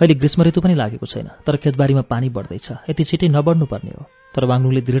 अहिले ग्रीष्म ऋतु पनि लागेको छैन, तर खेतबारीमा पानी बढ्दैछ, यति छिटै नबढ्नु पर्ने हो। तर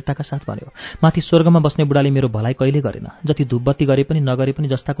वाङलुङले दृढताका साथ भन्यो, माथि स्वर्गमा बस्ने बुढाले मेरो भलाइ कहिले गरेन, जति धुपबत्ती गरे पनि नगरे पनि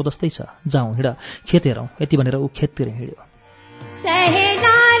जस्ताको जस्तै छ, जाउँ हिँड खेत हेरौँ। यति भनेर ऊ खेततिर हिँड्यो।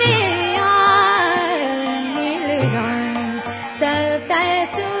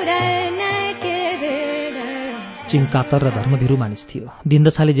 चिङ कातर र धर्मभिरू मानिस थियो।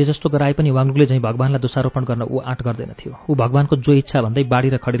 दिनदशाले जे जस्तो गराए पनि वाङलुङले झैँ भगवानलाई दोषारोपण गर्न ऊ आँट गर्दैन थियो। ऊ भगवानको जो इच्छा भन्दै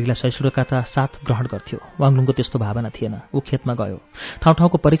बाढी र खडेरीलाई सहिष्णुताका साथ ग्रहण गर्थ्यो। वाङलुङको त्यस्तो भावना थिएन। ऊ खेतमा गयो, ठाउँ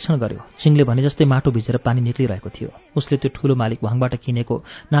ठाउँको परीक्षण गर्यो। चिङले भने जस्तै माटो भिजेर पानी निक्लिरहेको थियो। उसले त्यो ठूलो मालिक वाङबाट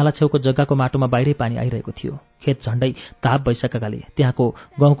किनेको नाला छेउको जग्गाको माटोमा बाहिरै पानी आइरहेको थियो। खेत झण्डै ताप भइसकेकाले त्यहाँको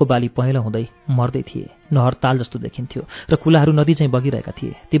गहुँको बाली पहेँलो हुँदै मर्दै थिए। नहर ताल जस्तो देखिन्थ्यो र कुलाहरू नदी चाहिँ बगिरहेका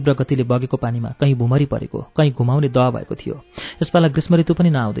थिए। तीव्र गतिले बगेको पानीमा कहीँ भुमरी परेको, कहीँ घुमाउने दह भएको थियो। यसपाला ग्रीष्म ऋतु पनि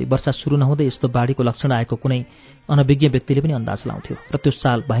नआउँदै वर्षा सुरु नहुँदै यस्तो बाढीको लक्षण आएको कुनै अनभिज्ञ व्यक्तिले पनि अन्दाज लाउँथ्यो र त्यो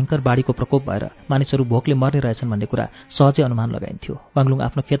साल भयङ्कर बाढीको प्रकोप भएर मानिसहरू भोकले मर्ने रहेछन् भन्ने कुरा सहजै अनुमान लगाइन्थ्यो। वाङलुङ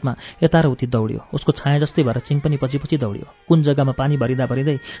आफ्नो खेतमा यता र उति दौड्यो। उसको छाया जस्तै भएर चिङ पनि पछि पछि दौड्यो। कुन जग्गामा पानी भरिँदा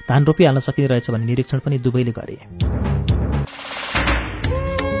भरिँदै धान रोपिहाल्न सकिने रहेछ भन्ने निरीक्षण पनि दुवैले गरे।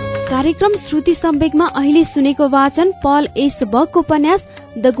 कार्यक्रम श्रुति सम्वेकमा अहिले सुनेको वाचन पल एस बकको उपन्यास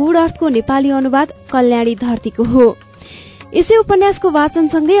द गुड अर्थको नेपाली अनुवाद कल्याणी धरतीको हो। यसै उपन्यासको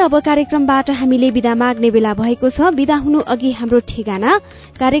वाचनसँगै अब कार्यक्रमबाट हामीले बिदा माग्ने बेला भएको छ। बिदा हुनु अघि हाम्रो ठेगाना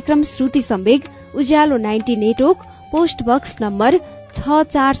कार्यक्रम श्रुति सम्वेक, उज्यालो 90 network, post box number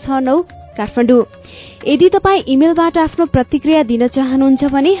 6469 Kathmandu. यदि तपाईँ इमेलबाट आफ्नो प्रतिक्रिया दिन चाहनुहुन्छ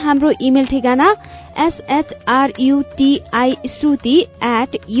भने हाम्रो इमेल ठेगाना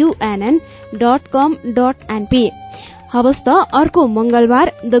shruti@unn.com.np। हवस् त, अर्को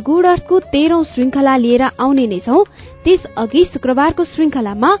मंगलबार द गुड अर्थको 13औं श्रृंखला लिएर आउने नै छौं। त्यसअघि शुक्रबारको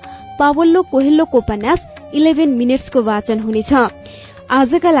श्रृंखलामा पावल्लो कोहेल्लोको उपन्यास 11 मिनट्सको वाचन हुनेछ।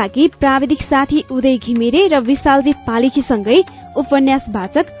 आजका लागि प्राविधिक साथी उदय घिमिरे र विशालजी पालिकीसँगै उपन्यास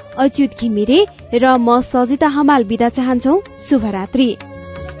वाचक अच्युत घिमिरे र म सजिता हमाल बिदा चाहन्छौ। शुभरात्रि।